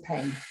 Where is the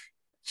pain?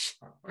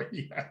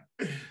 Yeah.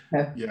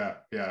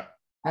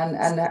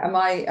 And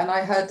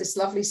I heard this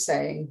lovely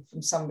saying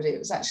from somebody. It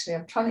was actually,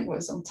 I'm trying to think, it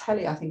was on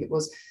telly, I think it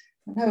was.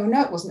 No,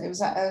 it wasn't. It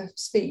was at a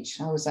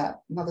speech. I was at,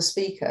 another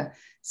speaker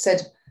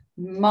said,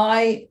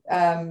 my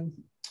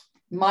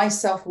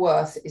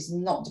self-worth is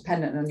not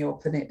dependent on your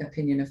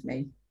opinion of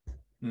me.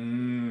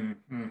 Mm-hmm.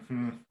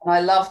 And I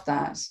love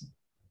that.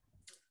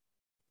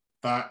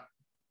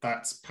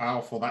 That's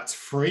powerful. That's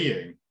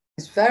freeing.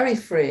 It's very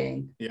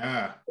freeing.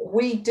 Yeah.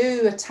 We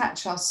do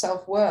attach our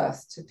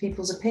self-worth to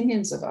people's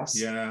opinions of us.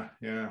 Yeah.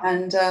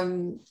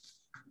 And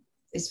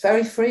it's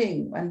very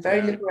freeing and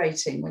very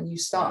liberating when you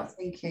start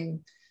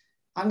thinking,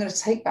 I'm going to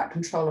take back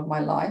control of my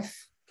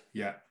life.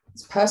 Yeah.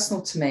 It's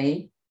personal to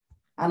me.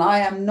 And I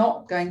am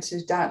not going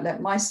to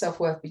let my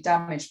self-worth be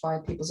damaged by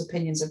people's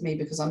opinions of me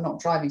because I'm not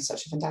driving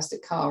such a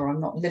fantastic car or I'm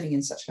not living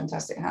in such a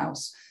fantastic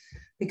house.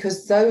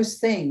 Because those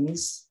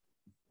things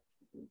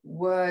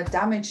were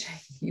damaging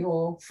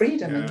your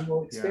freedom and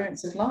your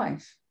experience of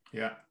life.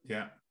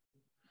 Yeah.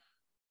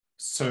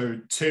 So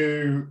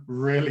 2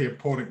 really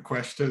important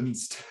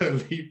questions to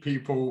lead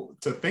people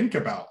to think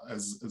about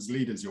as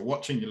leaders. You're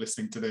watching, you're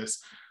listening to this.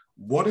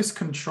 What is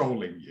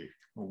controlling you?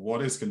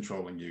 What is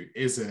controlling you?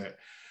 Is it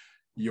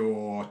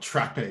your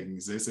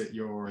trappings? Is it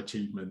your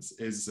achievements?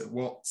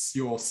 What's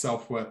your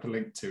self-worth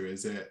linked to?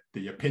 Is it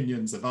the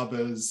opinions of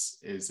others?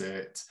 Is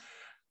it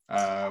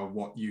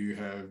what you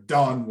have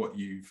done, what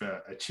you've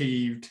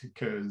achieved?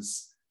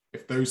 Because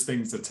if those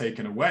things are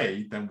taken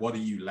away, then what are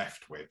you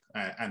left with?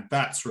 And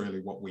that's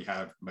really what we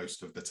have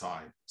most of the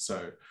time.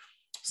 So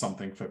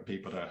something for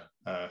people to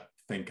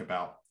think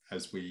about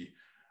as we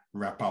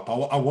wrap up.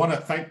 I want to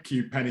thank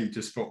you, Penny,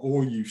 just for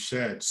all you've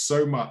shared.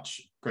 So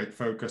much great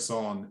focus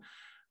on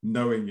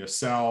knowing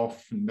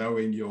yourself,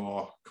 knowing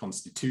your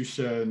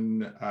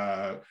constitution,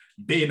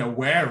 being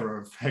aware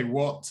of, hey,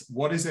 what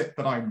is it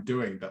that I'm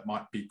doing that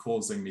might be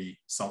causing me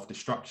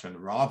self-destruction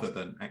rather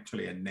than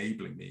actually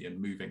enabling me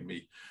and moving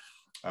me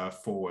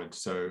forward.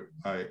 So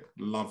I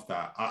love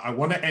that. I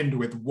want to end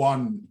with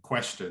one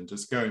question,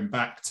 just going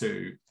back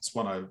to, it's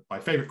one of my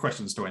favorite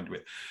questions to end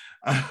with.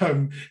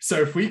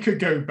 So if we could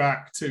go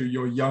back to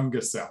your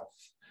younger self,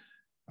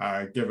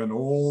 given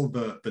all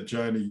the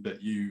journey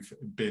that you've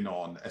been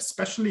on,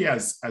 especially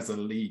as a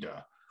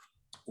leader,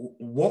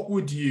 what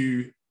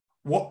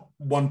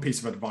one piece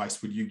of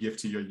advice would you give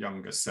to your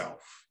younger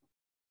self,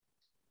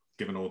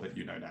 given all that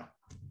you know now?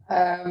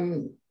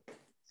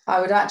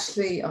 I would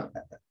actually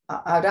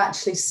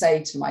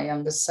say to my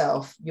younger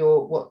self,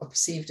 what are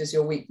perceived as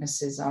your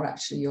weaknesses are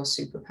actually your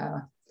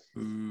superpower.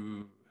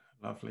 Ooh,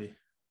 lovely.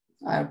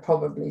 I would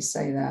probably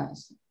say that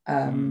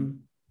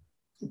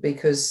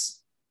because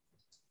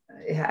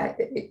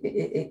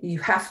you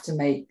have to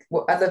make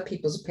what other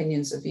people's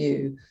opinions of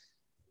you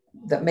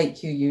that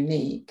make you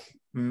unique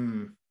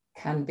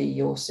can be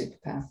your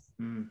superpower.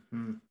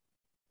 Mm-hmm.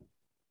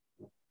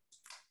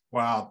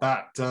 Wow,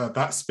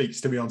 that speaks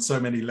to me on so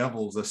many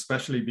levels,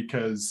 especially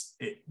because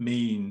it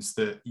means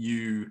that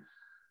you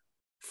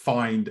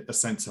find a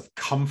sense of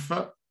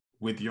comfort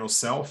with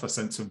yourself, a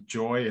sense of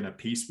joy and a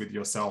peace with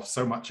yourself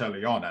so much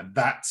early on. And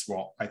that's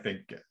what I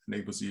think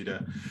enables you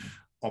to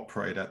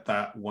operate at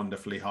that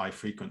wonderfully high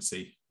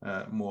frequency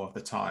more of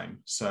the time.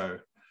 So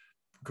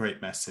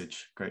great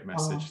message.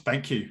 Oh.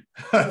 Thank you.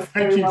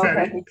 Thank you,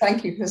 Penny.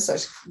 Thank you for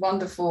such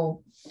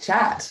wonderful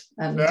chat.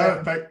 And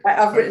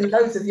I've written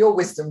loads of your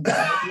wisdom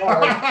down as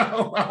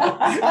well.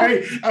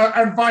 Hey,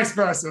 and vice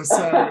versa.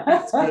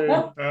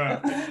 So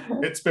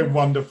it's been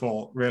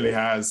wonderful, really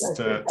has,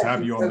 to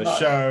have you on the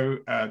show.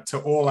 To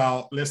all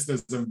our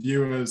listeners and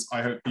viewers,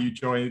 I hope you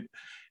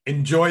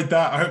enjoyed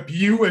that. I hope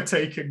you were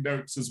taking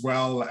notes as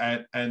well,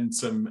 and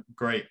some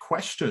great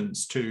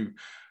questions to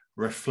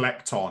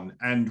reflect on.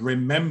 And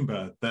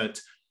remember that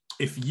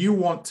if you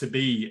want to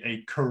be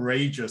a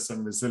courageous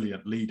and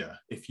resilient leader,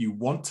 if you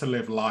want to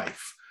live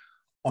life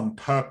on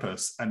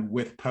purpose and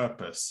with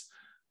purpose,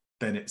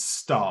 then it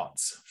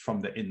starts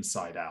from the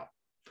inside out.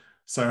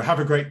 So have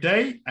a great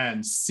day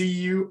and see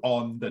you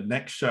on the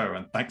next show.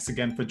 And thanks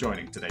again for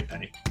joining today,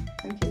 Penny.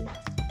 Thank you.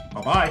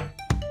 Bye-bye.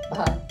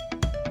 Bye.